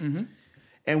Baptist. Mm-hmm.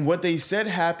 And what they said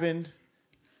happened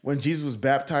when Jesus was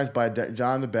baptized by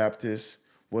John the Baptist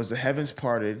was the heavens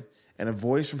parted and a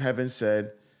voice from heaven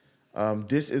said,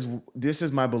 this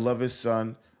is my beloved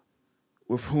son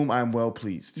with whom I'm well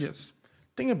pleased. Yes.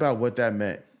 Think about what that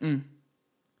meant.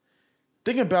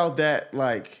 Think about that,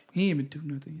 like... He didn't even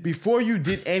do nothing yet. Before you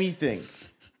did anything,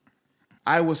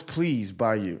 I was pleased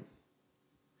by you.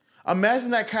 Imagine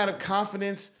that kind of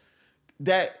confidence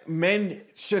that men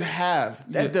should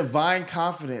have, that divine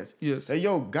confidence. Yes.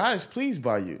 That, God is pleased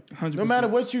by you. 100%. No matter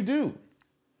what you do,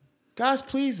 God's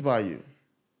pleased by you.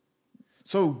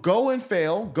 So go and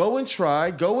fail, go and try,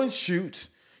 go and shoot.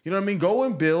 You know what I mean? Go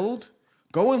and build,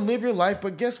 go and live your life.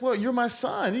 But guess what? You're my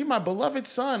son. You're my beloved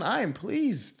son. I am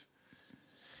pleased.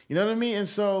 You know what I mean? And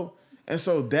so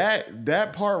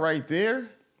that part right there,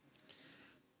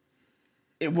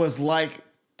 it was like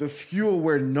the fuel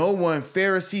where no one,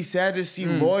 Pharisee, Sadducee,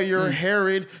 lawyer,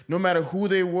 Herod, no matter who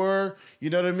they were, you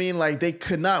know what I mean? Like they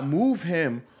could not move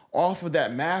him off of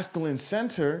that masculine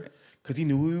center because he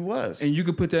knew who he was. And you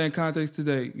could put that in context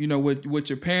today. You know, what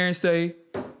your parents say,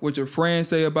 what your friends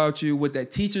say about you, what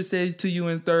that teacher said to you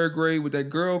in third grade, what that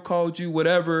girl called you,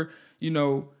 whatever,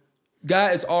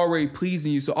 God is already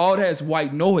pleasing you. So all that's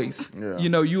white noise. Yeah.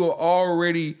 You are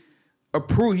already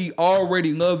approved. He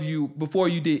already loved you before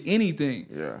you did anything.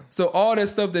 Yeah. So all that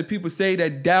stuff that people say,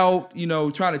 that doubt,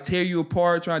 trying to tear you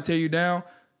apart, trying to tear you down,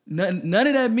 none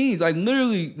of that means. Like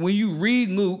literally, when you read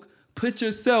Luke, put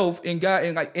yourself in God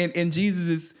and like in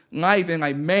Jesus' life and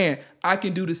like, man, I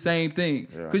can do the same thing.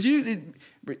 Because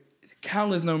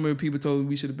countless number of people told me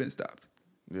we should have been stopped.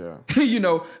 Yeah.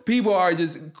 People are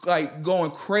just like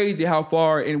going crazy how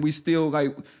far and we still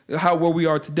like where we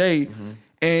are today. Mm-hmm.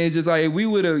 And it's just like if we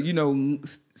would have,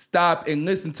 stopped and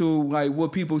listened to like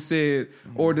what people said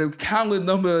or the countless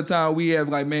number of times we have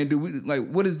like, man,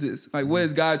 what is this? Like, what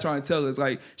is God trying to tell us?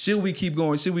 Like, should we keep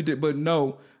going? Should we do? But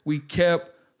no, we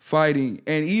kept fighting.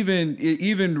 And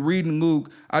even reading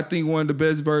Luke, I think one of the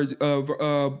best books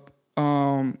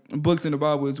in the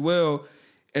Bible as well,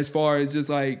 as far as just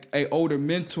like an older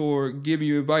mentor giving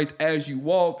you advice as you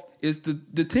walk, is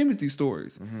the Timothy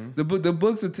stories. Mm-hmm. The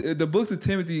books of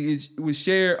Timothy was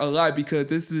shared a lot because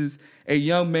this is a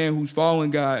young man who's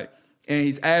following God and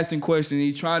he's asking questions. And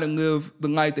he's trying to live the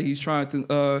life that he's trying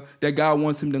to that God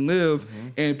wants him to live. Mm-hmm.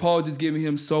 And Paul just giving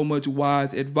him so much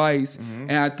wise advice. Mm-hmm.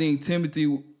 And I think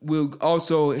Timothy will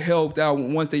also help out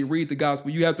once they read the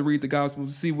gospel. You have to read the gospel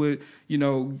to see what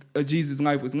Jesus'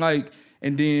 life was like.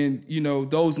 And then,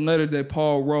 those letters that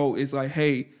Paul wrote, it's like,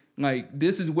 hey, like,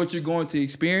 this is what you're going to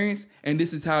experience, and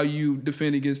this is how you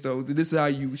defend against those. This is how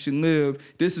you should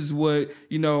live. This is what,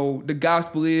 the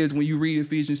gospel is when you read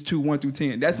Ephesians 2, 1 through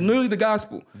 10. That's literally the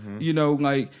gospel. Mm-hmm.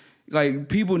 Like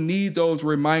people need those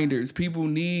reminders. People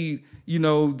need,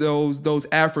 those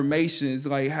affirmations,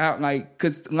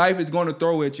 because life is going to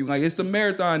throw at you. Like, it's a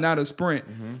marathon, not a sprint.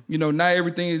 Mm-hmm. Not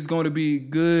everything is going to be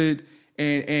good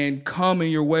and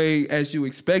coming your way as you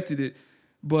expected it.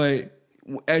 But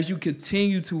as you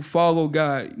continue to follow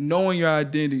God, knowing your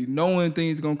identity, knowing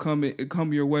things going to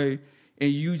come your way,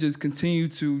 and you just continue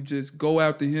to just go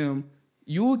after him,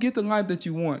 you will get the life that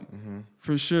you want. Mm-hmm.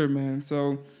 For sure, man.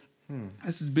 So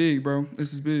this is big, bro.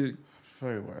 This is big.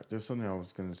 Sorry, what? There's something I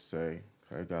was going to say.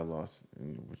 I got lost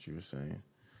in what you were saying.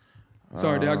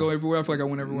 Sorry, did I go everywhere? I feel like I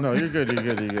went everywhere. No, you're good.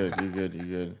 You're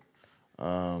good.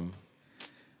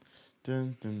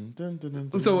 Dun, dun, dun, dun, dun,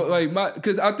 dun. So,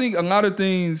 because I think a lot of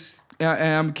things,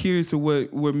 and I'm curious to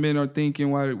what men are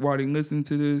thinking while they listen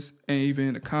to this, and even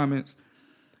in the comments.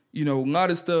 A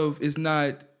lot of stuff is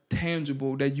not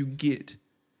tangible that you get.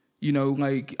 You know,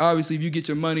 like obviously, if you get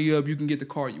your money up, you can get the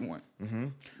car you want. Mm-hmm.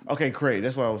 Okay, great.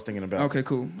 That's what I was thinking about. Okay,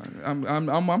 cool. I'm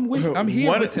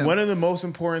here with him. One of the most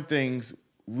important things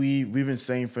we've been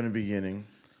saying from the beginning,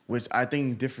 which I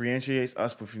think differentiates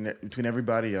us between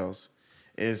everybody else,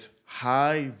 is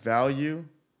high value,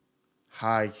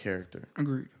 high character.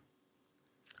 Agreed.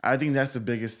 I think that's the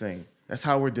biggest thing. That's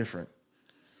how we're different.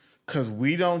 Because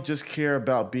we don't just care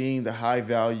about being the high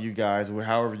value guys, or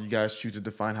however you guys choose to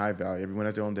define high value. Everyone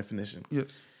has their own definition.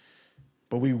 Yes.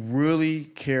 But we really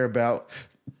care about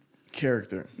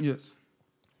character. Yes.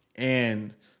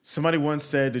 And somebody once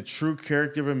said the true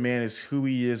character of a man is who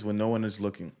he is when no one is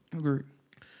looking. Agreed.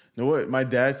 You know what my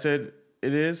dad said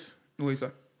it is? What you say?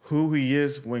 Who he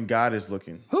is when God is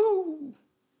looking. Who?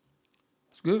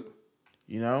 It's good.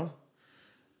 You know?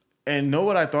 And know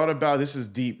what I thought about? This is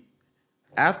deep.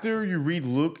 After you read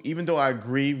Luke, even though I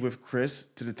agree with Chris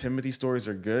to the Timothy stories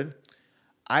are good,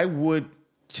 I would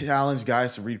challenge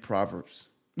guys to read Proverbs.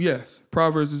 Yes,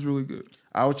 Proverbs is really good.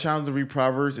 I would challenge to read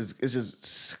Proverbs.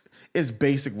 It's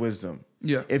basic wisdom.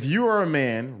 Yeah. If you are a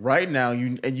man right now,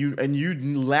 you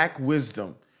lack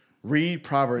wisdom, read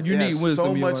Proverbs. You need wisdom so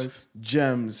in your much life.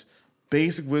 Gems,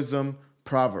 basic wisdom,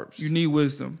 Proverbs. You need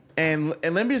wisdom. And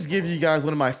let me just give you guys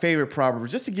one of my favorite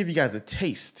Proverbs, just to give you guys a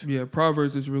taste. Yeah,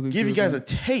 Proverbs is really Give good. you guys a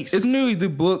taste. It's nearly the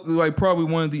book, like probably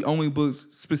one of the only books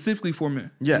specifically for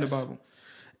men in the Bible.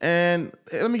 And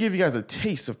let me give you guys a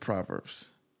taste of Proverbs.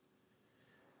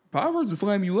 Proverbs will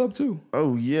flame you up too.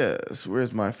 Oh, yes.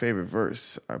 Where's my favorite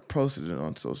verse? I posted it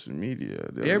on social media.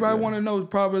 Everybody want to know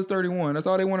Proverbs 31. That's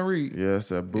all they want to read. Yes,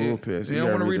 that bull piss. They don't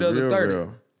want to read the other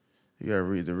 30. You got to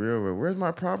read the real. Where's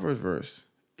my Proverbs verse?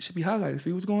 It should be highlighted.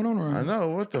 See what's going on around I know.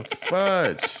 What the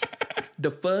fudge? The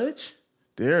fudge?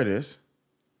 There it is.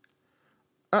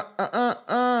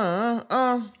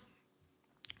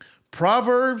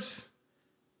 Proverbs.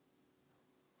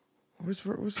 Which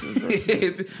verse is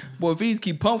it? Boy, if he's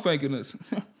keep pump faking us.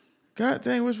 God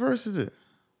dang, which verse is it?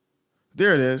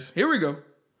 There it is. Here we go.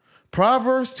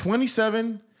 Proverbs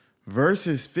 27,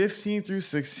 verses 15 through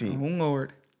 16. Oh,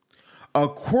 Lord. A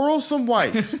quarrelsome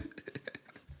wife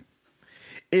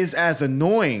is as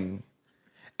annoying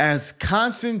as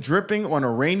constant dripping on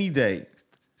a rainy day.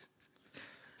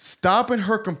 Stopping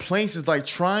her complaints is like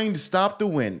trying to stop the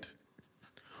wind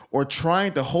or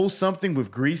trying to hold something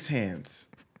with greased hands.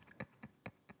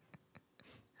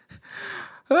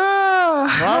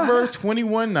 Proverbs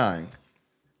 21:9.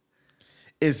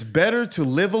 It's better to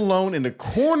live alone in the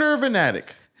corner of an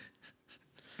attic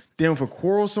than with a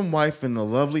quarrelsome wife in a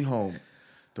lovely home.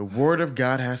 The word of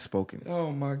God has spoken.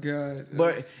 Oh, my God.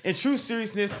 But in true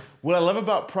seriousness, what I love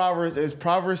about Proverbs is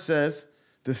Proverbs says,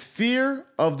 the fear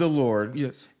of the Lord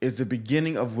is the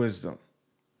beginning of wisdom.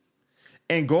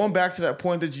 And going back to that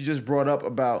point that you just brought up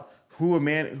about true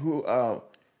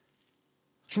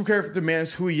character of the man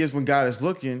is who he is when God is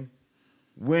looking.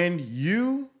 When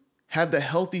you have the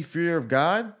healthy fear of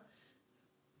God,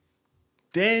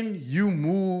 then you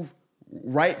move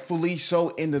rightfully so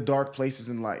in the dark places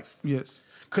in life. Yes.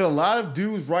 Because a lot of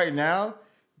dudes right now,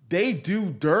 they do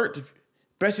dirt,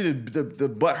 especially the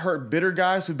butt-hurt, bitter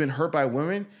guys who've been hurt by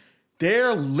women.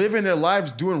 They're living their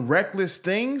lives doing reckless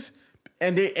things,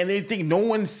 and they think no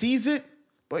one sees it.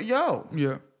 But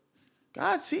yeah,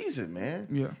 God sees it, man.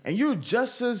 Yeah. And you're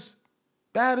just as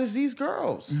bad as these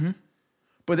girls. Mm-hmm.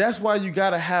 But that's why you got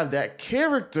to have that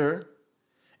character,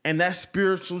 and that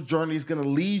spiritual journey is going to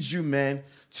lead you, man,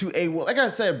 to a, well, like I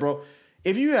said, bro,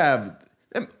 if you have,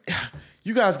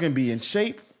 you guys going to be in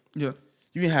shape. Yeah.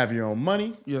 You can have your own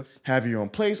money. Yes. Have your own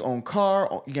place, own car.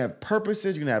 You can have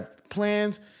purposes. You can have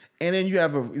plans. And then you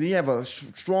have a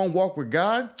strong walk with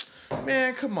God.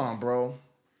 Man, come on, bro.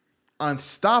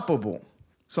 Unstoppable.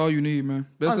 That's all you need, man.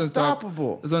 That's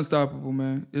unstoppable. It's unstoppable,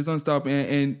 man. It's unstoppable.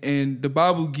 And the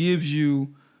Bible gives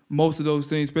you most of those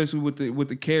things, especially with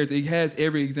the character. It has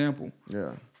every example.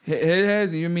 Yeah. It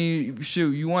has. I mean,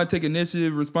 shoot, you want to take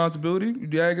initiative, responsibility? You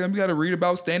got to read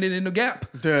about standing in the gap.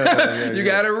 You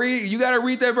got to read. You got to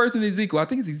read that verse in Ezekiel. I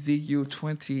think it's Ezekiel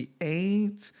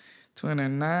 28,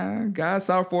 29. God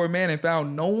sought for a man and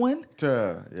found no one.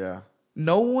 Yeah.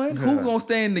 No one. Who gonna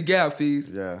stand in the gap, Fees?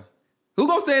 Yeah. Who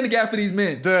gonna stand in the gap for these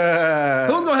men? Who's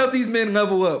gonna help these men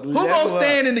level up? Who gonna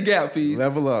stand in the gap, Fees?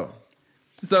 Level up.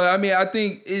 So I mean, I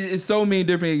think it's so many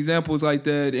different examples like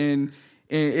that, and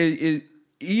it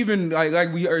even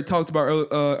like we already talked about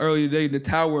earlier today, the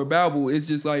Tower of Babel. It's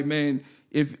just like, man,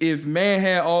 if man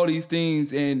had all these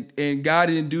things and God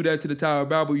didn't do that to the Tower of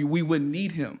Babel, we wouldn't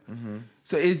need him. Mm-hmm.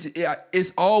 So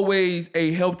it's always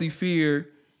a healthy fear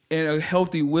and a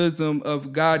healthy wisdom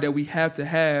of God that we have to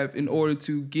have in order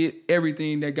to get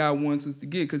everything that God wants us to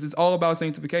get. Because it's all about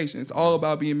sanctification. It's all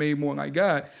about being made more like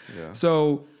God. Yeah.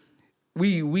 So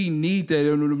we need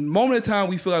that. And the moment of time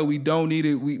we feel like we don't need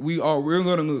it, we're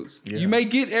going to lose. Yeah. You may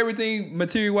get everything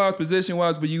material-wise,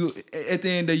 position-wise, but you at the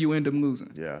end of the day, you end up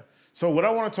losing. Yeah. So what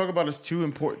I want to talk about is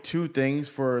two things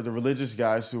for the religious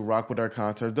guys who rock with our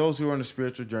content, those who are on the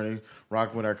spiritual journey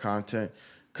rocking with our content.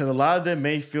 Because a lot of them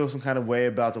may feel some kind of way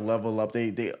about the level up.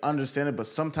 They understand it, but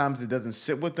sometimes it doesn't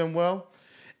sit with them well.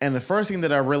 And the first thing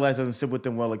that I realize doesn't sit with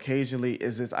them well occasionally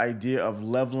is this idea of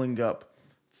leveling up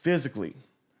physically.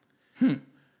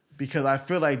 Because I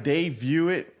feel like they view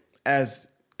it as,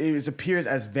 it appears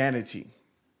as vanity.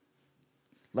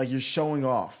 Like you're showing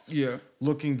off. Yeah.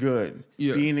 Looking good.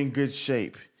 Yeah. Being in good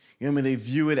shape. You know what I mean? They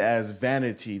view it as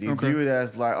vanity. They view it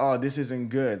as like, oh, this isn't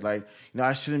good. Like,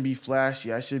 I shouldn't be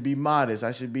flashy. I should be modest.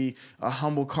 I should be a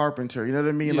humble carpenter. You know what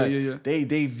I mean?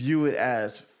 They view it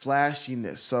as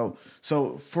flashiness. So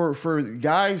for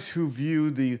guys who view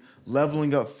the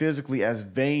leveling up physically as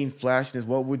vain flashiness,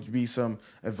 what would be some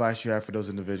advice you have for those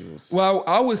individuals? Well,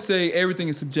 I would say everything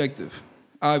is subjective,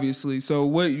 obviously. So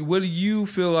what do you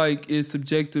feel like is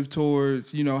subjective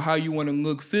towards, how you want to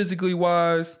look physically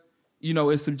wise?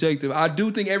 It's subjective. I do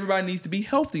think everybody needs to be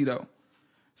healthy, though.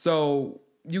 So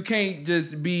you can't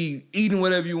just be eating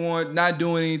whatever you want, not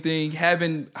doing anything,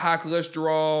 having high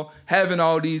cholesterol, having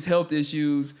all these health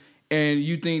issues, and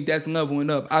you think that's leveling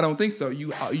up. I don't think so.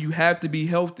 You have to be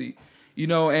healthy,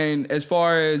 and as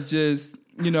far as just,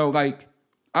 I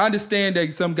understand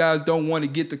that some guys don't want to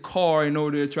get the car in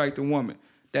order to attract a woman.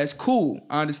 That's cool.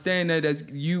 I understand that. It's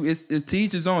to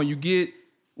each his own. You get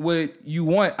what you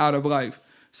want out of life.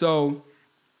 So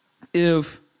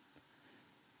if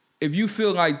you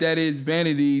feel like that is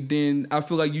vanity, then I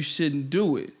feel like you shouldn't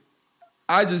do it.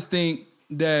 I just think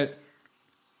that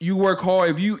you work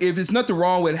hard. If it's nothing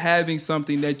wrong with having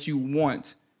something that you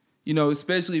want,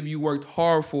 especially if you worked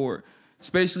hard for it,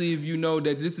 especially if you know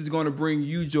that this is going to bring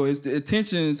you joy. It's the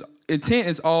intent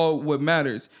is all what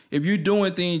matters. If you're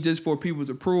doing things just for people's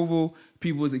approval,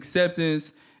 people's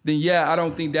acceptance, then I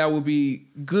don't think that would be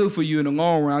good for you in the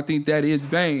long run. I think that is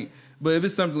vain. But if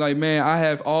it's something like, man, I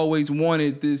have always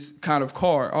wanted this kind of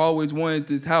car, I always wanted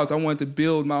this house, I wanted to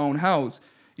build my own house,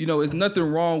 it's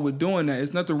nothing wrong with doing that.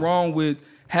 It's nothing wrong with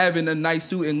having a nice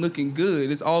suit and looking good.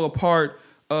 It's all a part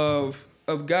of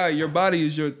God. Your body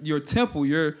is your temple.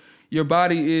 Your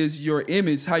body is your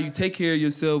image. How you take care of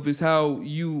yourself is how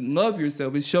you love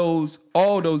yourself. It shows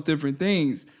all those different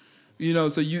things. So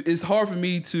it's hard for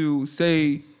me to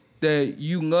say that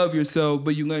you love yourself,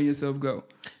 but you letting yourself go.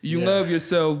 You love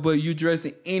yourself, but you dress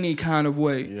in any kind of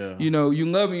way. Yeah. You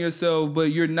loving yourself,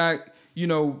 but you're not,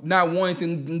 not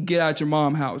wanting to get out your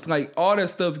mom's house. Like all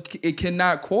that stuff, it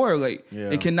cannot correlate.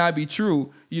 Yeah. It cannot be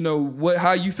true.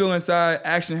 How you feel inside,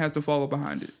 action has to follow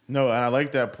behind it. No, and I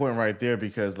like that point right there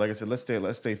because, like I said, let's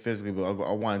stay physically, but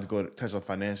I wanted to touch on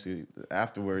financially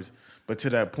afterwards. But to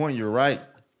that point, you're right.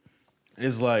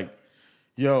 It's like,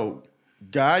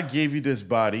 God gave you this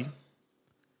body.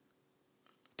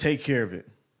 Take care of it.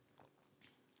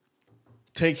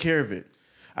 Take care of it.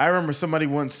 I remember somebody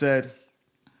once said,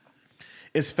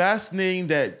 it's fascinating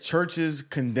that churches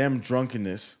condemn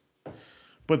drunkenness,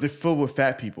 but they're filled with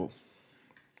fat people.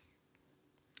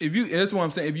 That's what I'm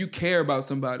saying. If you care about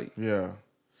somebody. Yeah.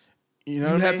 You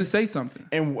have to say something.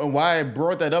 And why I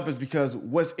brought that up is because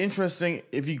what's interesting,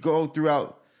 if you go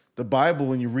throughout the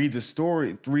Bible and you read the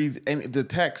story, read the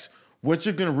text, what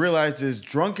you're going to realize is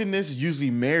drunkenness is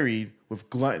usually married with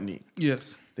gluttony.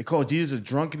 Yes. They call Jesus a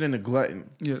drunkard and a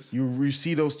glutton. Yes. You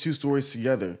see those two stories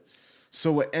together.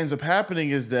 So what ends up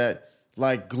happening is that,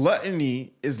 like,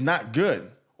 gluttony is not good.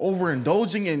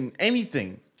 Overindulging in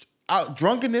anything.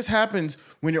 Drunkenness happens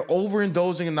when you're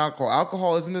overindulging in alcohol.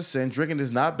 Alcohol isn't a sin. Drinking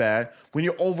is not bad. When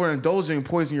you're overindulging and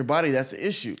poisoning your body, that's the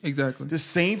issue. Exactly. The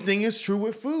same thing is true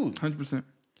with food. 100%.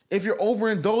 If you're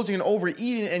overindulging and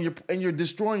overeating and you're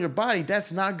destroying your body,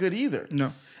 that's not good either.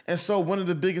 No. And so one of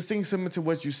the biggest things, similar to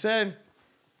what you said,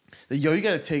 that you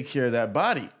got to take care of that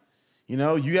body. You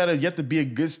have to be a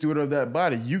good steward of that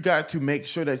body. You got to make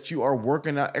sure that you are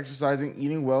working out, exercising,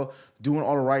 eating well, doing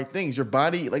all the right things. Your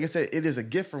body, like I said, it is a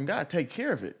gift from God. Take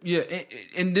care of it. Yeah,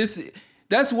 and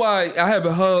that's why I have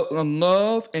a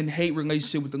love and hate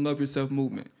relationship with the Love Yourself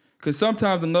movement. Because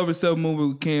sometimes the Love Yourself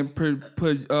movement can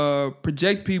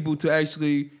project people to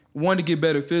actually want to get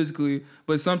better physically,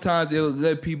 but sometimes it'll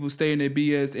let people stay in their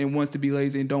BS and wants to be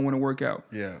lazy and don't want to work out.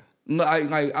 Yeah.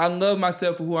 I love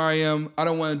myself for who I am. I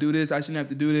don't want to do this. I shouldn't have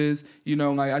to do this.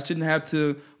 I shouldn't have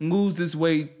to lose this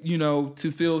weight,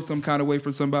 to feel some kind of way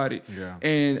for somebody. Yeah.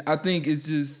 And I think it's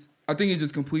just I think it's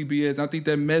just complete BS. I think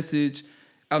that message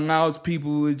allows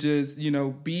people to just,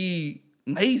 be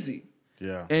lazy.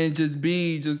 Yeah. And just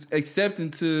be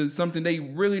accepting to something they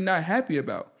really not happy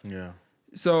about. Yeah.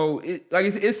 So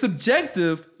it's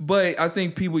subjective, but I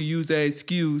think people use that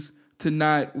excuse to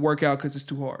not work out because it's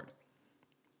too hard.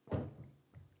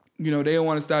 They don't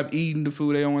want to stop eating the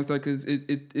food. They don't want to stop because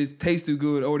it tastes too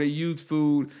good, or they use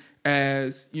food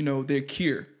as, their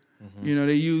cure. Mm-hmm.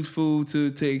 They use food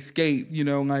to escape.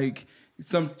 Like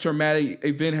some traumatic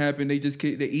event happened, they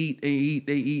eat.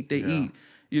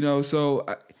 So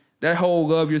that whole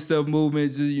love yourself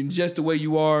movement, just the way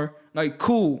you are, like,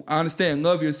 cool. I understand,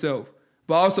 love yourself,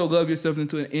 but also love yourself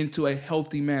into a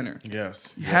healthy manner.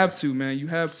 Yes, you have to, man. You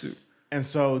have to. And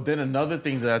so then another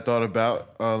thing that I thought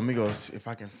about, let me go see if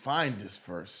I can find this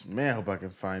first. Man, I hope I can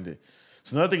find it.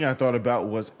 So another thing I thought about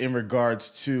was in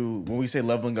regards to when we say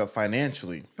leveling up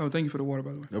financially. Oh, thank you for the water,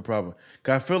 by the way. No problem.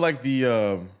 'Cause I feel like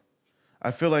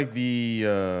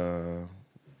the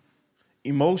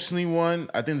emotionally one,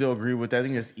 I think they'll agree with that. I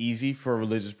think it's easy for a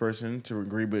religious person to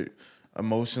agree with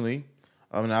emotionally,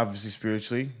 and obviously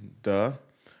spiritually, duh.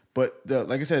 But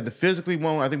like I said, the physically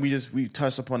one, I think we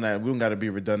touched upon that. We don't got to be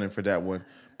redundant for that one.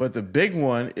 But the big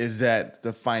one is that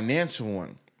the financial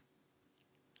one.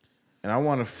 And I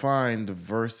want to find the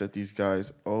verse that these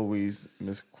guys always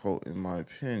misquote, in my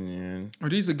opinion. Are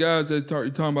these the guys that you're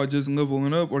talking about just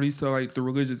leveling up, or are these like the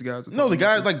religious guys? No, the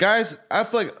guys, I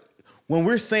feel like when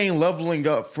we're saying leveling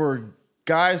up for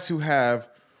guys who have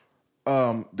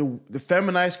the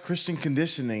feminized Christian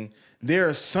conditioning, there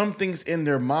are some things in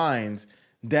their minds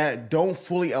that don't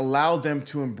fully allow them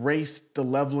to embrace the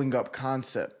leveling up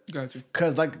concept. Gotcha.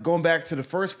 Because, like, going back to the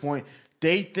first point,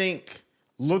 they think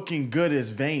looking good is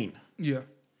vain. Yeah.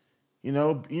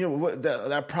 What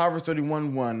that Proverbs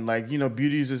 31:1, like,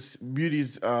 beauty's what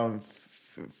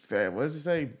does it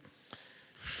say?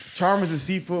 Charm is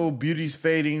deceitful, beauty's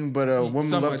fading, but a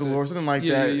woman loves the Lord, something like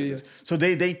that. Yeah. So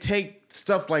they take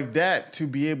stuff like that to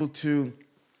be able to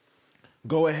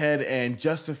go ahead and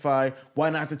justify why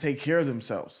not to take care of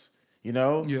themselves.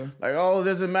 Yeah. Like, it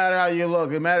doesn't matter how you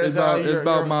look. It matters it's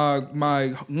about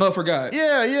my love for God.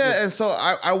 Yeah. And so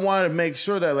I want to make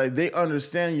sure that, like, they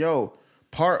understand,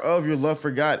 part of your love for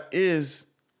God is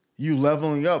you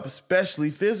leveling up,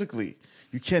 especially physically.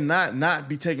 You cannot not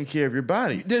be taking care of your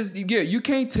body. You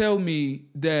can't tell me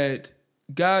that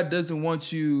God doesn't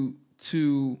want you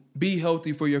to be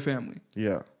healthy for your family.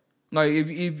 Yeah.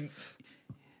 Like,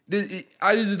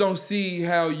 I just don't see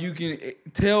how you can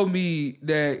tell me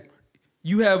that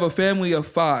you have a family of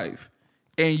 5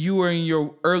 and you are in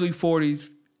your early 40s,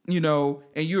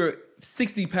 and you're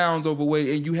 60 pounds overweight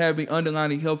and you having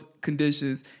underlying health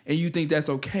conditions, and you think that's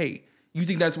okay. You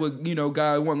think that's what,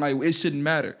 God wants. Like, it shouldn't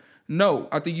matter. No,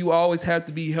 I think you always have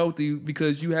to be healthy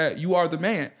because you are the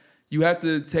man. You have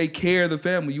to take care of the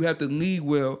family. You have to lead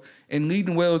well, and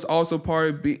leading well is also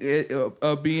part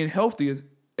of being healthy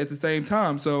at the same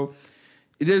time. So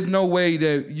there's no way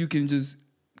that you can just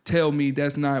tell me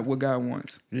that's not what God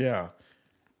wants. Yeah.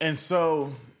 And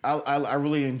so I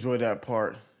really enjoy that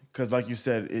part because, like you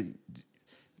said,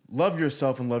 love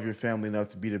yourself and love your family enough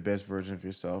to be the best version of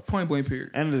yourself. Point blank, period.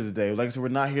 End of the day. Like I said, we're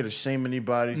not here to shame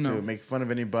anybody, to make fun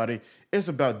of anybody. It's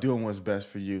about doing what's best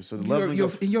for you. So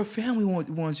your family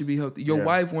wants you to be healthy. Your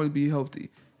wife wants to be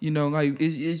healthy. Like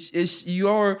it's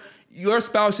your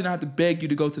spouse shouldn't have to beg you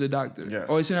to go to the doctor. Yes.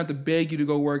 Or it shouldn't have to beg you to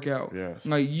go work out. Yes.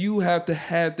 Like, you have to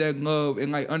have that love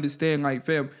and, like, understand, like,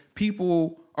 fam,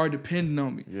 people are dependent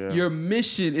on me. Yeah. Your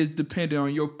mission is dependent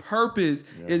on your purpose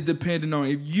is dependent on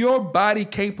it. If your body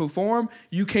can't perform,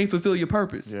 you can't fulfill your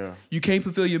purpose. Yeah. You can't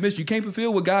fulfill your mission. You can't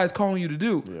fulfill what God is calling you to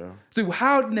do. Yeah. So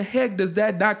how in the heck does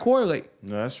that not correlate?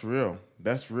 No, that's real.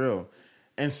 That's real.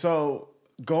 And so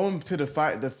going to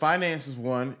the finances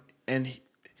one, and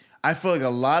I feel like a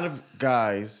lot of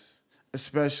guys,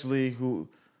 especially who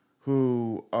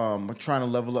are trying to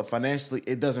level up financially,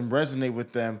 it doesn't resonate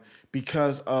with them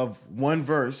because of one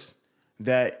verse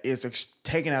that is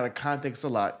taken out of context a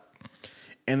lot.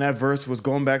 And that verse was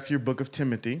going back to your book of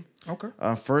Timothy. Okay.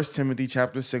 1 Timothy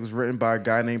chapter 6 was written by a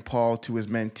guy named Paul to his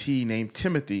mentee named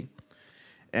Timothy.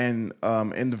 And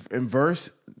in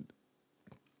verse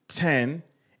 10,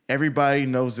 everybody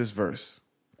knows this verse.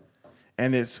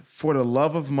 And it's, for the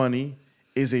love of money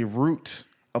is a root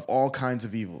of all kinds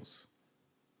of evils.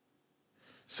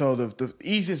 So the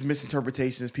easiest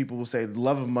misinterpretation is people will say the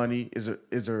love of money for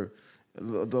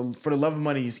the love of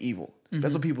money is evil. Mm-hmm.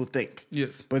 That's what people think.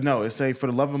 Yes. But no, it's saying for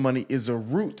the love of money is a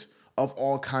root of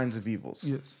all kinds of evils.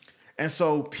 Yes. And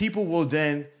so people will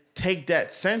then take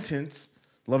that sentence,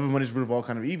 love of money is the root of all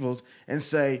kinds of evils, and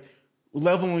say,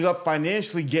 leveling up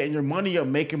financially, getting your money up,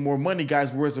 making more money.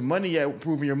 Guys, where's the money at?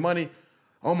 Proving your money.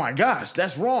 Oh my gosh,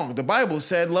 that's wrong. The Bible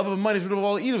said love of money is root of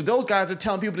all evil. Those guys are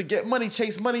telling people to get money,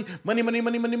 chase money, money.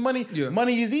 Yeah.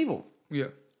 Money is evil. Yeah.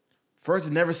 First,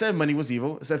 it never said money was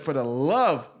evil. It said for the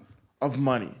love of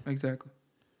money. Exactly.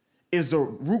 Is the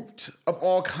root of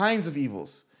all kinds of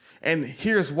evils. And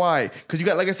here's why. Because you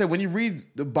got, like I said, when you read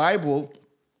the Bible,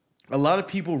 a lot of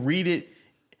people read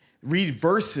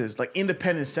verses like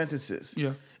independent sentences.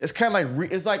 Yeah. It's kind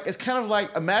of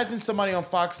like imagine somebody on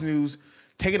Fox News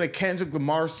taking a Kendrick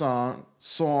Lamar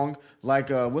song like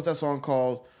what's that song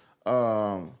called?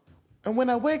 And when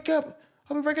I wake up,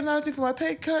 I'll be recognizing for my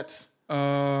pay cuts. I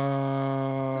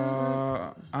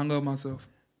Love Myself.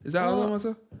 Is that I Love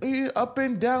Myself? Up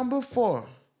and down before.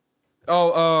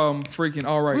 Oh, freaking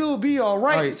all right. We'll be all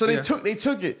right. So they yeah.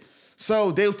 took it.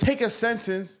 So they'll take a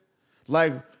sentence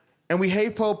like, and we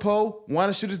hate Po-Po,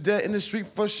 want to shoot us dead in the street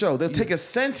for show. They'll take a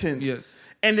sentence, yes,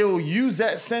 and they will use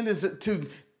that sentence to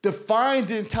define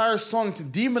the entire song, to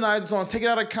demonize the song, take it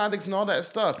out of context and all that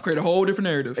stuff. Create a whole different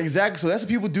narrative. Exactly. So that's what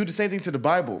people do, the same thing to the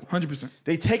Bible. 100%.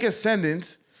 They take a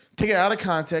sentence, take it out of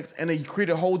context, and they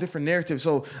create a whole different narrative.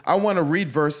 So I want to read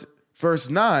verse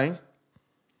 9,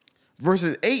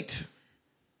 verses 8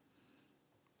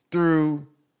 through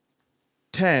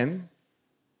 10.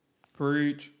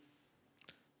 Preach.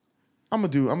 I'm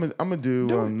gonna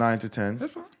do 9 to 10.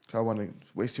 That's fine. I want to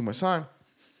waste too much time.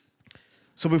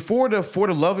 So for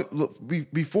the love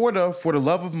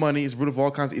of money is root of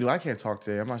all kinds of evil. I can't talk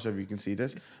today. I'm not sure if you can see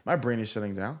this. My brain is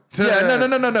shutting down. Yeah,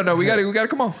 no. We gotta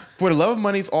come on. For the love of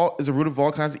money is a root of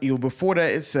all kinds of evil. Before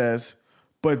that, it says,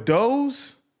 but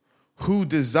those who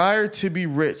desire to be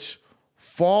rich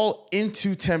fall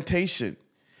into temptation,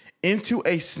 into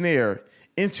a snare,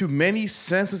 into many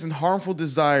senseless and harmful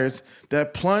desires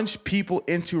that plunge people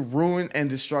into ruin and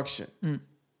destruction.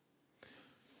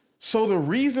 So the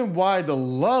reason why the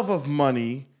love of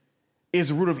money is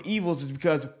the root of evils is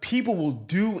because people will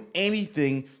do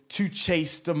anything to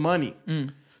chase the money.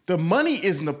 The money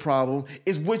isn't the problem;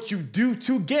 it's what you do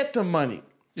to get the money.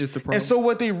 It's the problem. And so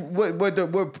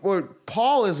what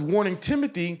Paul is warning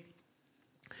Timothy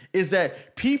is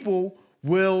that people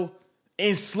will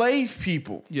enslave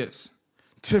people. Yes.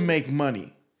 To make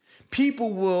money.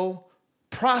 People will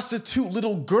prostitute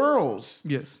little girls.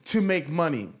 Yes. To make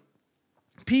money.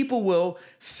 People will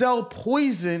sell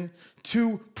poison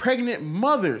to pregnant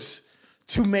mothers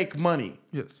to make money.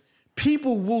 Yes.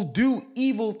 People will do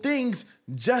evil things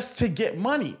just to get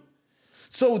money.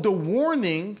 So the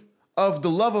warning of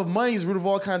the love of money is the root of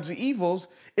all kinds of evils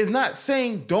is not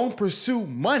saying don't pursue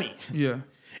money. Yeah.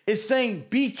 It's saying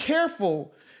be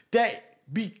careful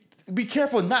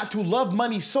not to love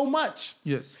money so much.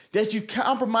 Yes. That you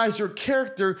compromise your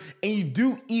character and you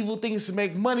do evil things to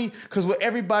make money, because what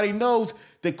everybody knows,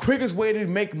 the quickest way to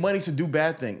make money is to do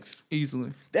bad things.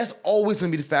 Easily. That's always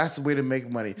going to be the fastest way to make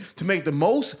money. To make the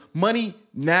most money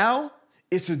now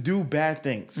is to do bad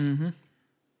things. Mm-hmm.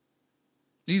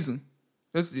 Easy.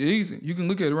 That's easy. You can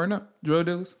look at it right now. Drug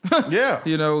dealers. Yeah.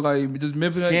 You know, like just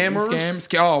Scammers.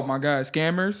 Scams. Oh my God.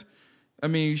 Scammers. I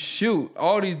mean, shoot.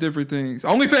 All these different things.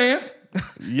 OnlyFans.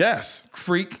 Yes.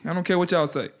 Freak. I don't care what y'all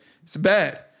say. It's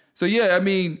bad. So yeah, I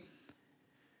mean,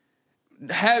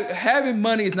 having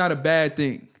money is not a bad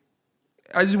thing.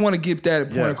 I just want to get that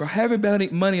point across. Having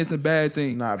money is a bad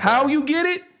thing. Not bad. How you get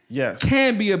it, yes,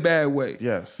 can be a bad way.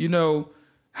 Yes. You know,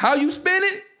 how you spend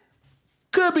it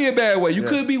could be a bad way. You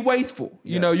could be wasteful.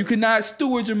 You know, you cannot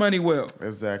steward your money well.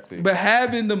 Exactly. But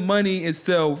having the money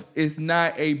itself is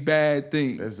not a bad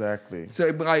thing. Exactly. So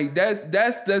like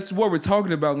that's what we're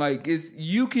talking about. Like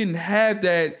you can have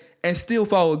that and still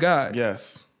follow God.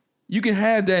 Yes. You can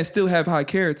have that and still have high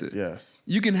character. Yes.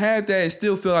 You can have that and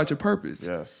still feel out your purpose.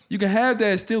 Yes. You can have that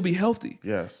and still be healthy.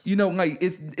 Yes. You know, like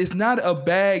it's not a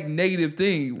bad negative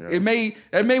thing. Yes.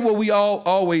 That may what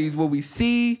we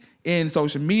see in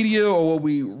social media or what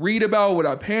we read about with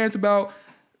our parents about.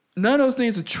 None of those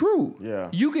things are true. Yeah.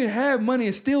 You can have money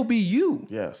and still be you.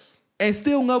 Yes. And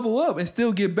still level up and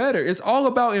still get better. It's all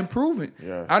about improvement.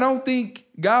 Yes. I don't think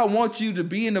God wants you to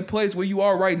be in the place where you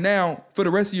are right now for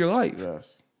the rest of your life.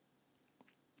 Yes.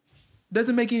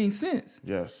 Doesn't make any sense.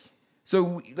 Yes.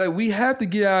 So we have to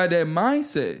get out of that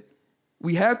mindset.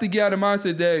 We have to get out of the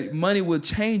mindset that money will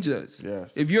change us.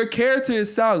 Yes. If your character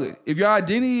is solid, if your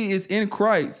identity is in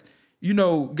Christ, you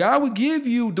know, God will give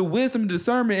you the wisdom, the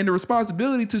discernment, and the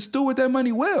responsibility to steward that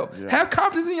money well. Yeah. Have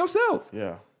confidence in yourself.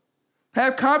 Yeah.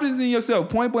 Have confidence in yourself,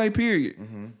 point blank, period.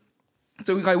 Mm-hmm.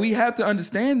 So we have to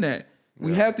understand that. Yeah.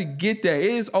 We have to get that.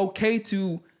 It is okay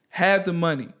to have the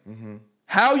money. Mm-hmm.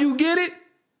 How you get it,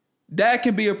 that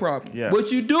can be a problem. Yes.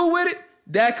 What you do with it,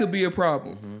 that could be a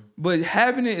problem. But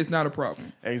having it is not a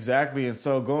problem. Exactly. And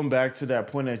so going back to that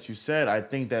point that you said, I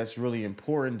think that's really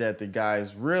important that the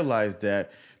guys realize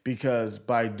that, because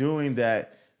by doing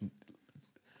that,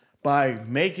 by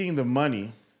making the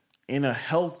money in a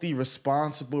healthy,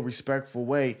 responsible, respectful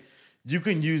way, you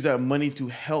can use that money to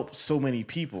help so many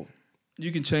people.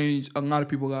 You can change a lot of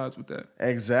people's lives with that.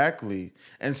 Exactly.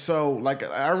 And so, like,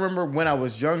 I remember when I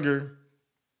was younger,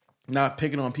 not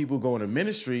picking on people going to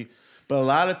ministry, but a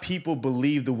lot of people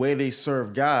believe the way they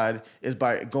serve God is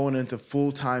by going into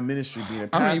full-time ministry, being a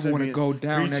pastor, I don't even want to go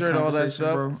down that conversation, all that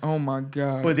stuff, bro. Oh, my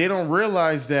God. But they don't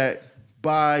realize that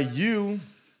by you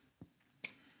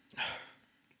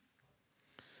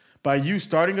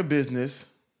starting a business,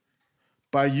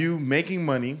 by you making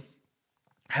money,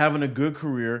 having a good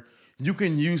career, you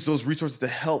can use those resources to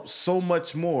help so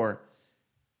much more,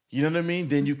 you know what I mean,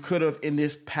 than you could have in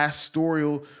this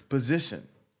pastoral position.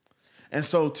 And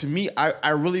so to me, I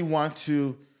really want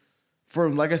to,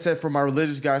 like I said, for my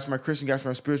religious guys, for my Christian guys, for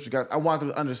my spiritual guys, I want them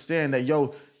to understand that,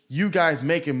 you guys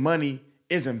making money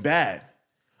isn't bad.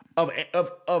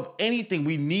 Of anything,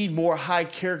 we need more high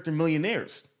character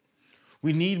millionaires.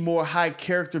 We need more high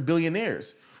character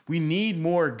billionaires. We need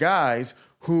more guys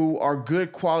who are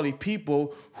good quality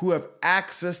people who have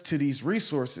access to these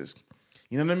resources.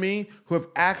 You know what I mean? Who have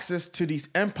access to these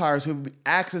empires, who have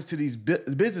access to these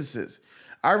businesses.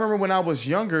 I remember when I was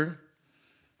younger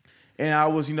and I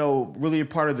was, really a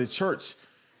part of the church,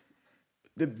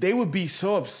 they would be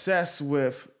so obsessed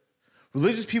with,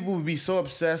 religious people would be so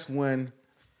obsessed when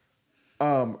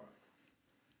other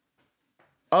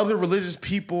religious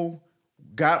people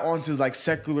got onto like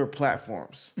secular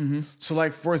platforms. So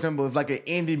like, for example, if like an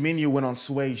Andy Mineo went on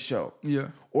Sway's show,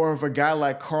 or if a guy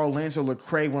like Carl Lentz or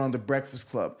Lecrae went on The Breakfast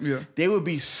Club, they would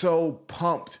be so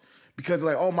pumped because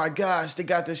they're like, oh my gosh, they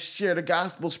got to share the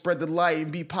gospel, spread the light,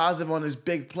 and be positive on this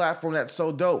big platform. That's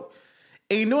so dope.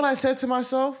 And you know what I said to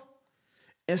myself?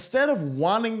 Instead of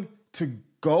wanting to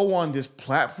go on this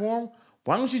platform,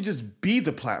 why don't you just be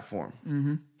the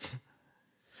platform?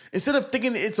 Instead of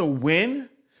thinking it's a win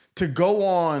to go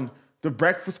on The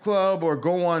Breakfast Club or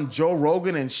go on Joe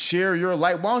Rogan and share your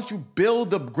light, why don't you build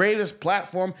the greatest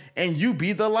platform and you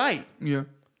be the light? Yeah.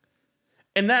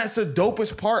 And that's the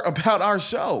dopest part about our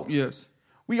show. Yes.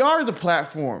 We are the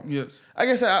platform. Yes. Like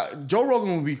I said, Joe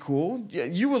Rogan would be cool.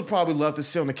 You would probably love to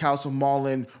sit on the couch with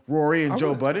Marlon, Rory, and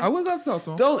Joe Budden. I would love to talk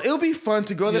to him. It'll be fun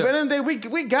to go there. But at the end of the day,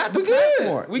 we got the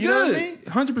platform. We you know what I mean?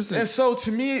 100%. And so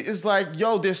to me, it's like,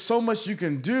 there's so much you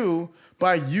can do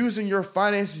by using your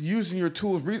finances, using your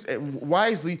tools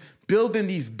wisely, building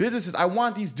these businesses. I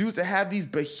want these dudes to have these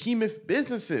behemoth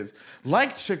businesses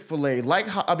like Chick-fil-A, like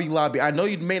Hobby Lobby. I know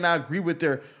you may not agree with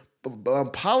their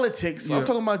politics. But I'm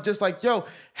talking about just like,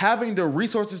 having the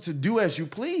resources to do as you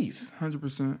please.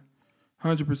 100%.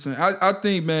 I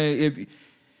think, man,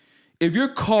 if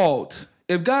you're called,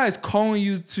 if God is calling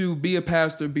you to be a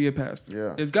pastor, be a pastor.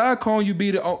 Yeah. If God calling you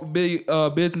to be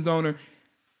a business owner,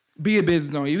 be a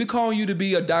business owner. If He's calling you to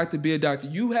be a doctor, be a doctor.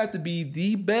 You have to be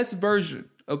the best version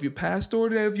of your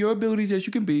pastor, of your abilities that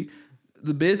you can be,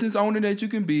 the business owner that you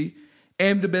can be,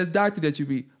 and the best doctor that you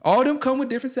be. All of them come with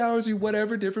different salaries or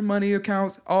whatever, different money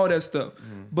accounts, all that stuff.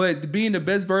 But being the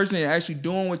best version and actually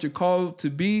doing what you're called to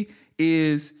be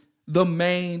is the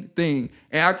main thing.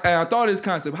 And I thought of this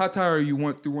concept, how tired are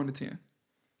you through 1 to 10?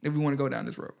 If we want to go down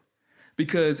this road.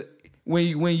 Because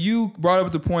when you brought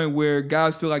up the point where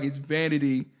guys feel like it's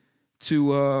vanity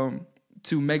to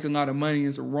make a lot of money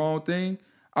is a wrong thing,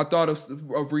 I thought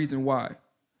of reason why.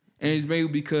 And it's maybe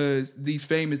because these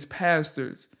famous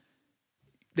pastors,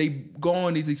 they go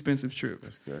on these expensive trips.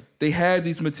 That's good. They have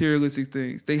these materialistic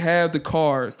things. They have the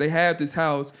cars. They have this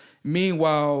house.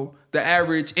 Meanwhile, the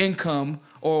average income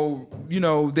or,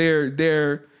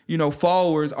 their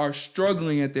followers are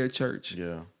struggling at their church.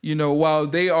 Yeah. While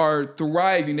they are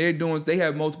thriving, they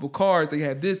have multiple cars, they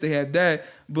have this, they have that,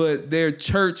 but their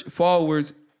church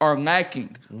followers are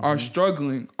lacking, are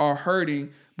struggling, are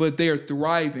hurting, but they are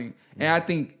thriving. And I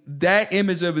think that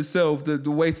image of itself, the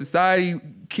way society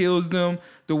kills them,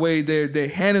 the way they're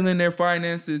handling their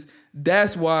finances,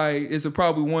 that's why it's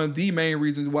probably one of the main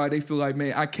reasons why they feel like,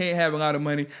 man, I can't have a lot of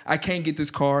money. I can't get this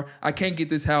car. I can't get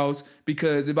this house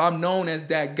because if I'm known as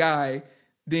that guy,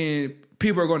 then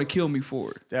people are going to kill me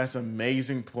for it. That's an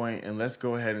amazing point, and let's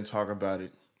go ahead and talk about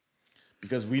it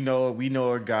because we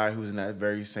know a guy who's in that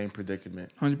very same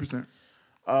predicament. 100%.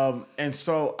 And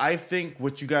so I think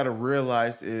what you got to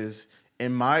realize is,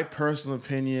 in my personal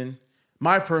opinion,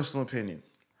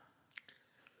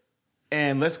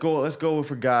 and let's go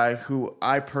with a guy who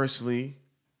I personally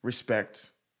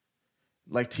respect,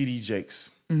 like TD Jakes.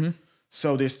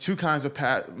 So there's two kinds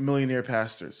of millionaire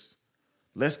pastors.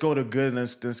 Let's go to good and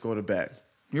let's go to bad.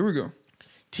 Here we go.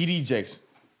 T.D. Jakes.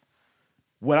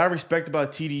 What I respect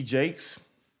about T.D. Jakes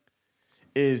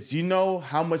is, do you know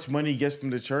how much money he gets from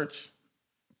the church?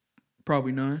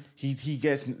 Probably none. He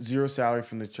gets zero salary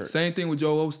from the church. Same thing with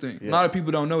Joel Osteen. A lot of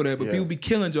people don't know that, but people be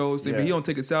killing Joel Osteen, but he don't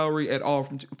take a salary at all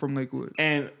from Lakewood.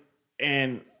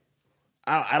 And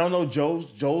I don't know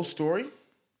Joel's story.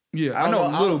 Yeah, I know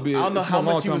a little bit. I don't know how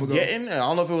much he was getting. I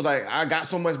don't know if it was like, I got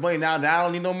so much money now that I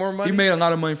don't need no more money. He made a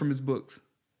lot of money from his books.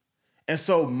 And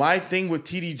so my thing with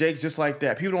T.D. Jakes, just like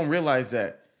that, people don't realize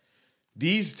that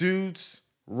these dudes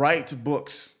write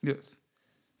books. Yes.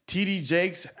 T.D.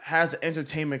 Jakes has an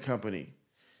entertainment company.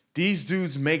 These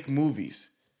dudes make movies.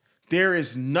 There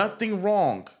is nothing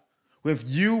wrong with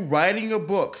you writing a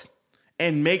book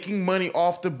and making money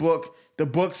off the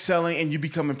book selling, and you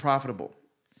becoming profitable.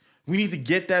 We need to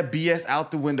get that BS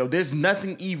out the window. There's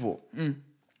nothing evil.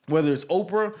 Whether it's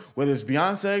Oprah, whether it's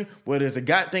Beyonce, whether it's a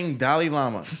goddamn Dalai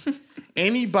Lama.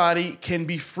 Anybody can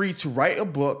be free to write a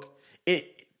book.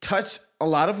 It touched a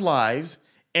lot of lives,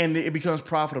 and it becomes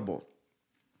profitable.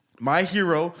 My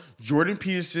hero, Jordan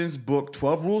Peterson's book,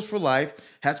 12 Rules for Life,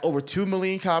 has over 2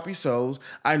 million copies sold.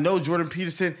 I know Jordan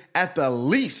Peterson, at the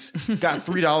least, got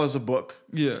 $3 a book.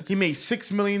 Yeah. He made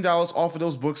 $6 million off of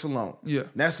those books alone. Yeah.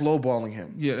 That's lowballing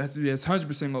him. Yeah, that's 100%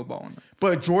 lowballing.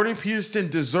 But Jordan Peterson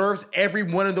deserves every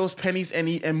one of those pennies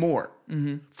and more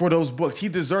for those books.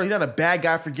 He's not a bad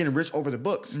guy for getting rich over the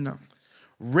books. No.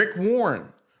 Rick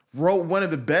Warren wrote one of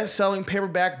the best-selling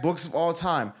paperback books of all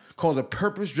time called A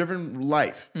Purpose-Driven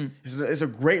Life. It's a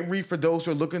great read for those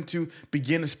who are looking to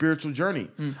begin a spiritual journey.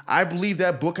 I believe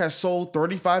that book has sold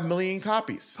 35 million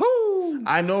copies. Woo!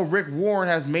 I know Rick Warren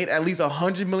has made at least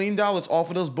 $100 million off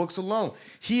of those books alone.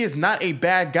 He is not a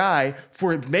bad guy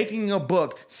for making a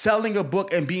book, selling a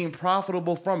book, and being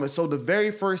profitable from it. So the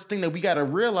very first thing that we got to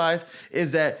realize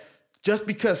is that just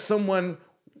because someone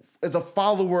is a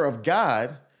follower of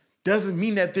God doesn't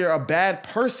mean that they're a bad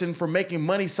person for making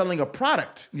money selling a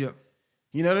product. Yeah.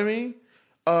 You know what I mean?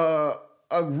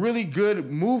 A really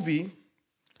good movie,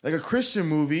 like a Christian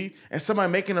movie, and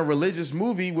somebody making a religious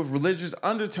movie with religious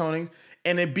undertoning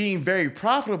and it being very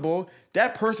profitable,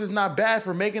 that person's not bad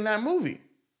for making that movie.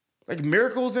 Like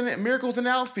Miracles in the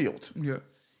Outfield. Yeah.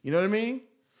 You know what I mean?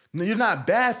 No, you're not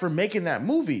bad for making that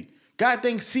movie. God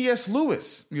dang C.S.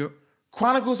 Lewis. Yep.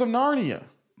 Chronicles of Narnia.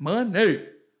 Money.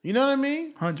 You know what I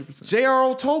mean? 100%.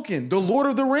 J.R.R. Tolkien, The Lord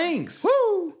of the Rings.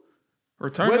 Woo!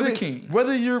 Return of the King.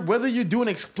 Whether you're doing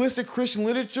explicit Christian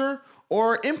literature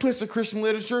or implicit Christian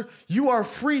literature, you are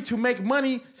free to make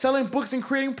money selling books and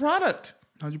creating product.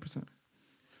 100%.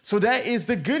 So that is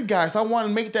the good guy. So I want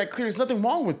to make that clear. There's nothing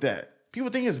wrong with that.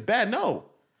 People think it's bad. No.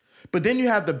 But then you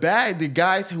have the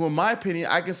guys who, in my opinion,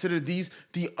 I consider these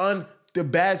the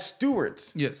bad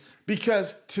stewards. Yes.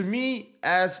 Because to me,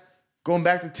 as going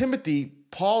back to Timothy,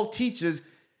 Paul teaches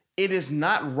it is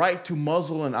not right to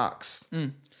muzzle an ox.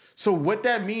 So what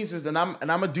that means is, and I'm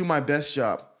gonna do my best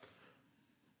job.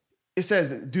 It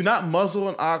says, do not muzzle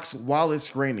an ox while it's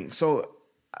graining. So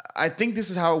I think this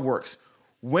is how it works.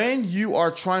 When you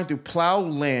are trying to plow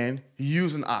land, you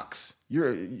use an ox.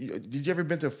 Did you ever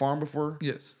been to a farm before?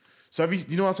 Yes. So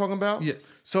you know what I'm talking about?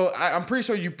 Yes. So I'm pretty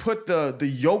sure you put the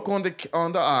yoke on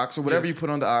the ox or whatever you put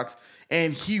on the ox,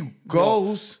 and he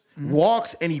goes.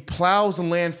 Walks and he plows the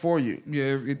land for you.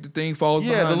 Yeah, the thing falls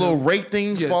behind. Yeah, the little rake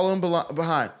things Yes. falling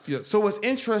behind. Yes. So what's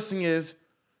interesting is,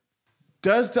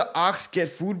 does the ox get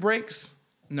food breaks?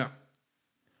 No.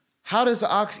 How does the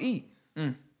ox eat?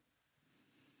 He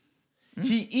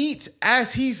eats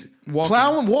as he's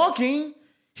walking.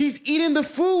 He's eating the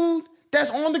food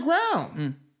that's on the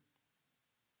ground.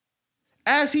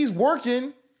 As he's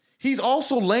working, he's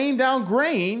also laying down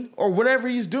grain or whatever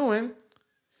he's doing.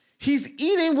 He's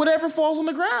eating whatever falls on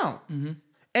the ground.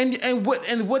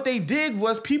 And what they did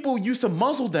was people used to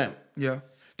muzzle them. Yeah.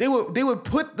 They would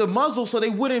put the muzzle so they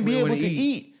wouldn't be able to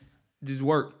eat. Just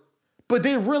work. But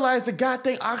they realized the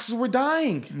goddamn oxen were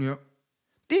dying. Yep.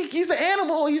 He's an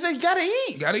animal. He said, you gotta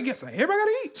eat. Gotta get some. Everybody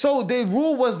gotta eat. So the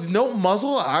rule was no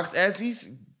muzzle an ox as he's,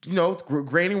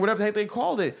 graining, whatever the heck they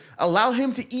called it. Allow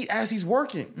him to eat as he's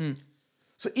working.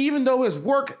 So even though his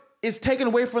work is taken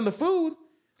away from the food,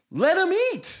 let him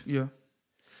eat. Yeah.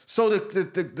 So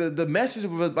the message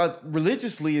about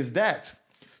religiously is that.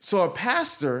 So a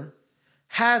pastor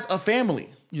has a family.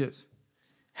 Yes.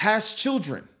 Has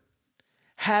children.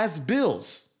 Has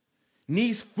bills.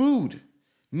 Needs food.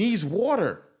 Needs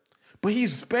water. But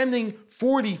he's spending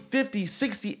 40, 50,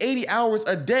 60, 80 hours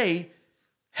a day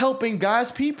helping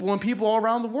God's people and people all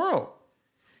around the world.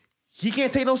 He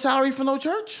can't take no salary from no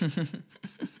church.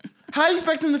 How you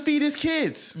expect him to feed his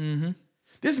kids? Mm-hmm.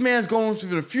 This man's going to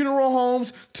the funeral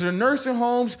homes, to the nursing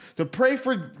homes, to pray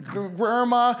for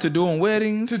grandma. To doing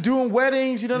weddings.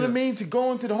 You know what I mean? To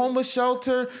going to the homeless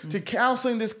shelter, to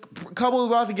counseling this couple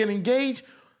about to get engaged.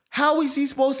 How is he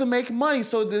supposed to make money?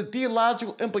 So the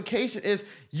theological implication is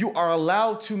you are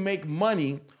allowed to make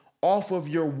money off of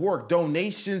your work.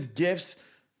 Donations, gifts,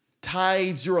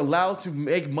 tithes, you're allowed to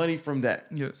make money from that.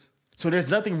 Yes. So there's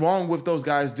nothing wrong with those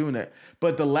guys doing that.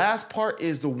 But the last part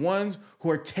is the ones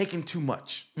who are taking too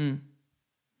much.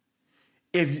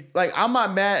 If you, like, I'm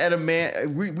not mad at a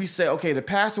man. We say, okay, the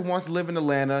pastor wants to live in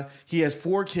Atlanta. He has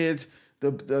 4 kids.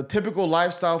 The typical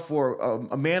lifestyle for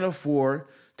a man of 4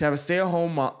 to have a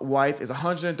stay-at-home wife is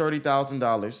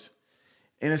 $130,000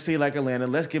 in a city like Atlanta.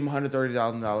 Let's give him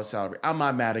 $130,000 salary. I'm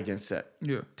not mad against that.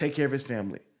 Yeah. Take care of his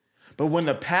family. But when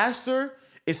the pastor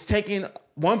is taking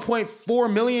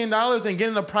 $1.4 million and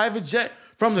getting a private jet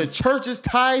from the church's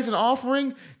tithes and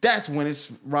offering, that's when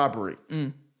it's robbery.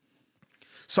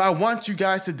 So I want you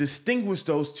guys to distinguish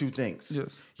those two things.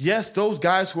 Yes, those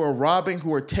guys who are robbing,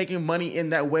 who are taking money in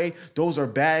that way, those are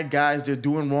bad guys. They're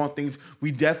doing wrong things.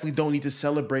 We definitely don't need to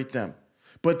celebrate them.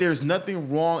 But there's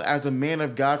nothing wrong as a man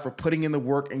of God for putting in the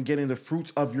work and getting the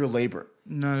fruits of your labor.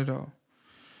 Not at all.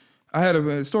 I had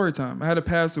a story time. I had a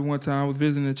pastor one time. I was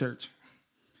visiting the church.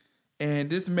 And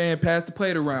this man passed the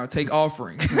plate around, take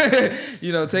offering.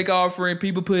 Take offering,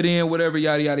 people put in, whatever,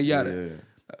 yada, yada, yada. Yeah.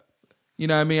 You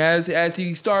know what I mean? As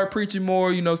he started preaching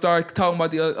more, started talking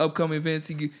about the upcoming events,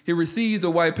 he receives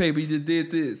a white paper. He just did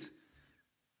this.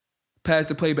 Passed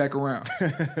the plate back around.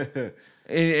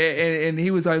 and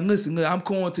he was like, listen, look, I'm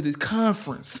going to this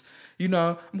conference.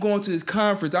 I'm going to this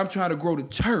conference. I'm trying to grow the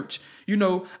church.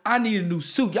 I need a new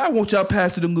suit. Y'all want y'all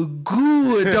pastor to look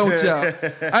good, don't y'all?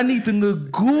 I need to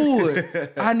look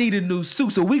good. I need a new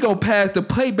suit. So we going to pass the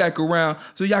plate back around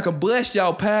so y'all can bless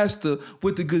y'all pastor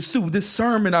with the good suit. This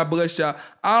sermon, I bless y'all.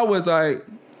 I was like...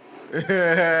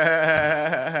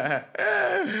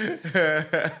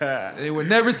 They would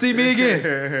never see me again.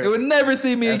 They would never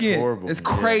see me again. Horrible. It's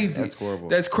crazy. Yeah, that's horrible.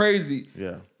 That's crazy.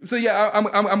 Yeah. So yeah,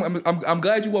 I'm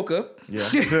glad you woke up.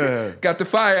 Yeah. Got the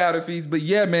fire out of feast. But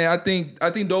yeah, man, I think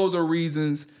those are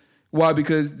reasons why,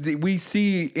 because we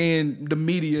see in the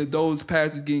media those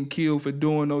pastors getting killed for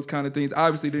doing those kind of things.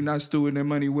 Obviously, they're not stewarding their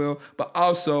money well, but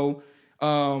also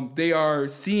they are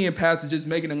seeing pastors just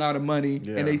making a lot of money,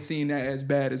 and they seeing that as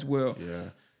bad as well. Yeah.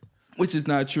 Which is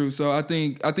not true. So I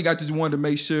think I just wanted to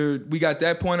make sure we got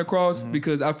that point across,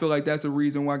 because I feel like that's a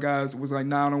reason why guys was like,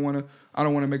 nah, I don't want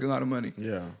to make a lot of money.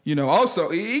 Yeah.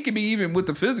 Also it could be even with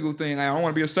the physical thing. Like, I don't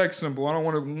want to be a sex symbol. I don't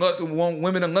want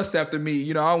women to lust after me.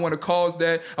 I don't want to cause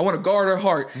that. I want to guard her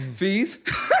heart. Fees.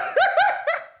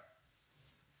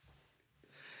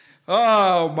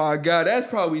 Oh my God, that's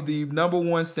probably the number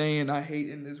one saying I hate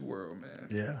in this world, man.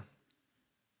 Yeah.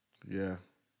 Yeah.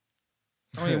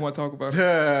 I don't even want to talk about it.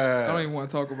 I don't even want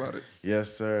to talk about it.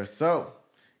 Yes, sir. So,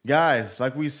 guys,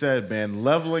 like we said, man,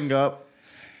 leveling up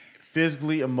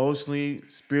physically, emotionally,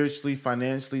 spiritually,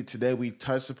 financially. Today we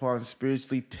touched upon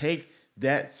spiritually. Take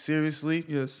that seriously.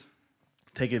 Yes.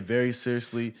 Take it very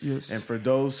seriously. Yes. And for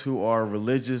those who are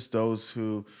religious, those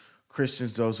who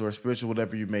Christians, those who are spiritual,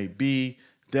 whatever you may be,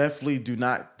 definitely do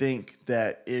not think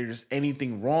that there's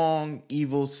anything wrong,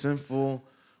 evil, sinful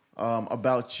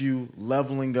about you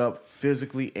leveling up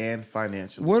physically and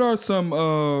financially. What are some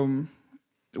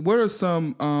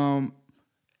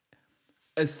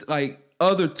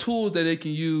other tools that they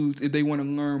can use if they want to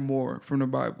learn more from the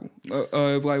Bible?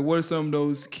 What are some of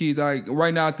those keys? Like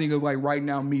right now, I think of like Right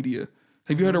Now Media.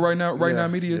 Have you heard of Right Now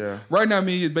Media? Yeah. Right Now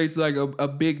Media is basically like a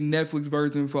big Netflix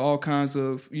version for all kinds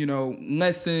of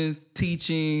lessons,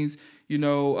 teachings,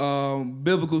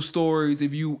 biblical stories.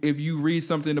 If you read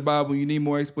something in the Bible, you need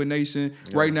more explanation.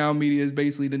 Yeah. Right Now Media is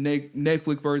basically the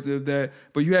Netflix version of that.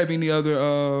 But you have any other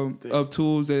of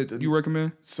tools that you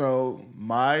recommend? So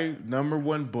my number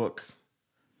one book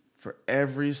for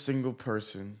every single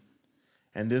person,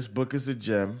 and this book is a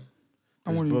gem.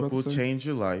 This book will change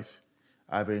your life.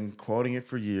 I've been quoting it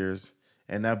for years,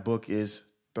 and that book is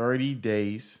 30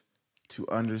 Days to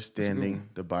Understanding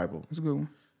the Bible. That's a good one.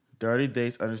 30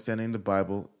 Days Understanding the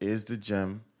Bible is the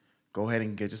gem. Go ahead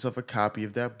and get yourself a copy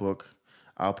of that book.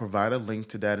 I'll provide a link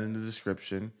to that in the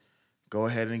description. Go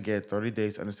ahead and get 30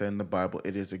 Days Understanding the Bible.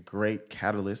 It is a great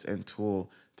catalyst and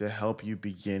tool to help you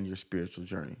begin your spiritual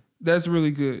journey. That's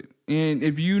really good. And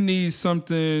if you need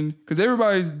something, because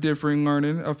everybody's different in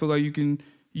learning, I feel like you can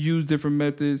use different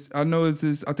methods. I know I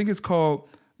think it's called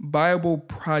Bible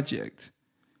Project.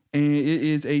 And it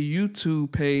is a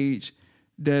YouTube page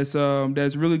that's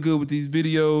really good with these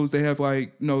videos. They have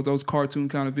like, you know, those cartoon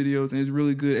kind of videos, and it's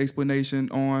really good explanation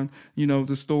on, you know,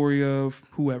 the story of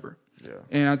whoever. Yeah.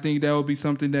 And I think that would be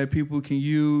something that people can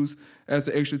use as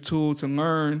an extra tool to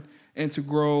learn and to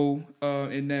grow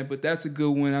in that. But that's a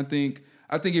good one. I think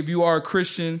if you are a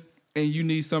Christian and you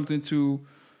need something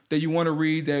that you want to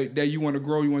read, that you want to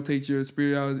grow, you want to take your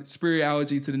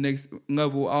spirituality to the next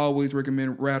level, I always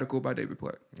recommend Radical by David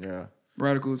Platt. Yeah.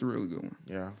 Radical is a really good one.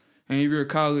 Yeah. And if you're at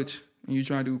college and you're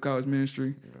trying to do college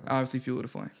ministry, obviously Fuel the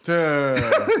Flame.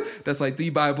 That's like the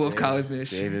Bible of college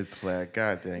ministry. David Platt.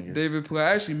 God dang it. David Platt.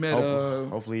 I actually met...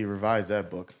 hopefully he revised that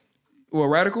book. Well,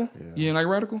 Radical? Yeah. You didn't like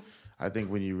Radical? I think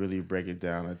when you really break it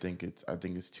down, I think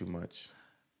it's too much.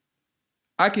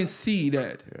 I can see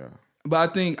that. Yeah.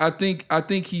 But I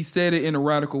think he said it in a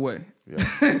radical way.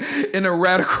 Yeah. In a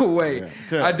radical way.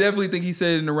 Yeah. I definitely think he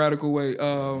said it in a radical way.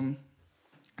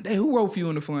 Who wrote Fuel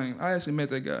in the Flame? I actually met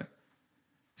that guy.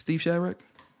 Steve Shadrack?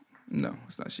 No,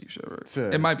 it's not Steve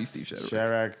Shadrack. It might be Steve Shadrack.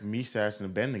 Shadrack, Meshach, and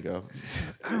Abednego.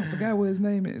 I forgot what his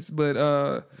name is. But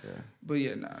nah.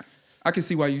 I can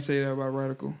see why you say that about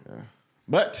Radical. Yeah.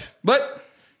 But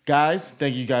guys,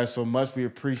 thank you guys so much. We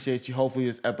appreciate you. Hopefully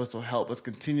this episode helped us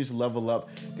continue to level up,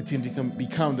 continue to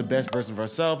become the best version of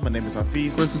ourselves. My name is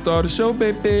Hafiz. Let's start the show,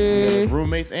 baby.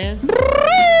 Roommates and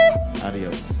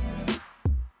adios.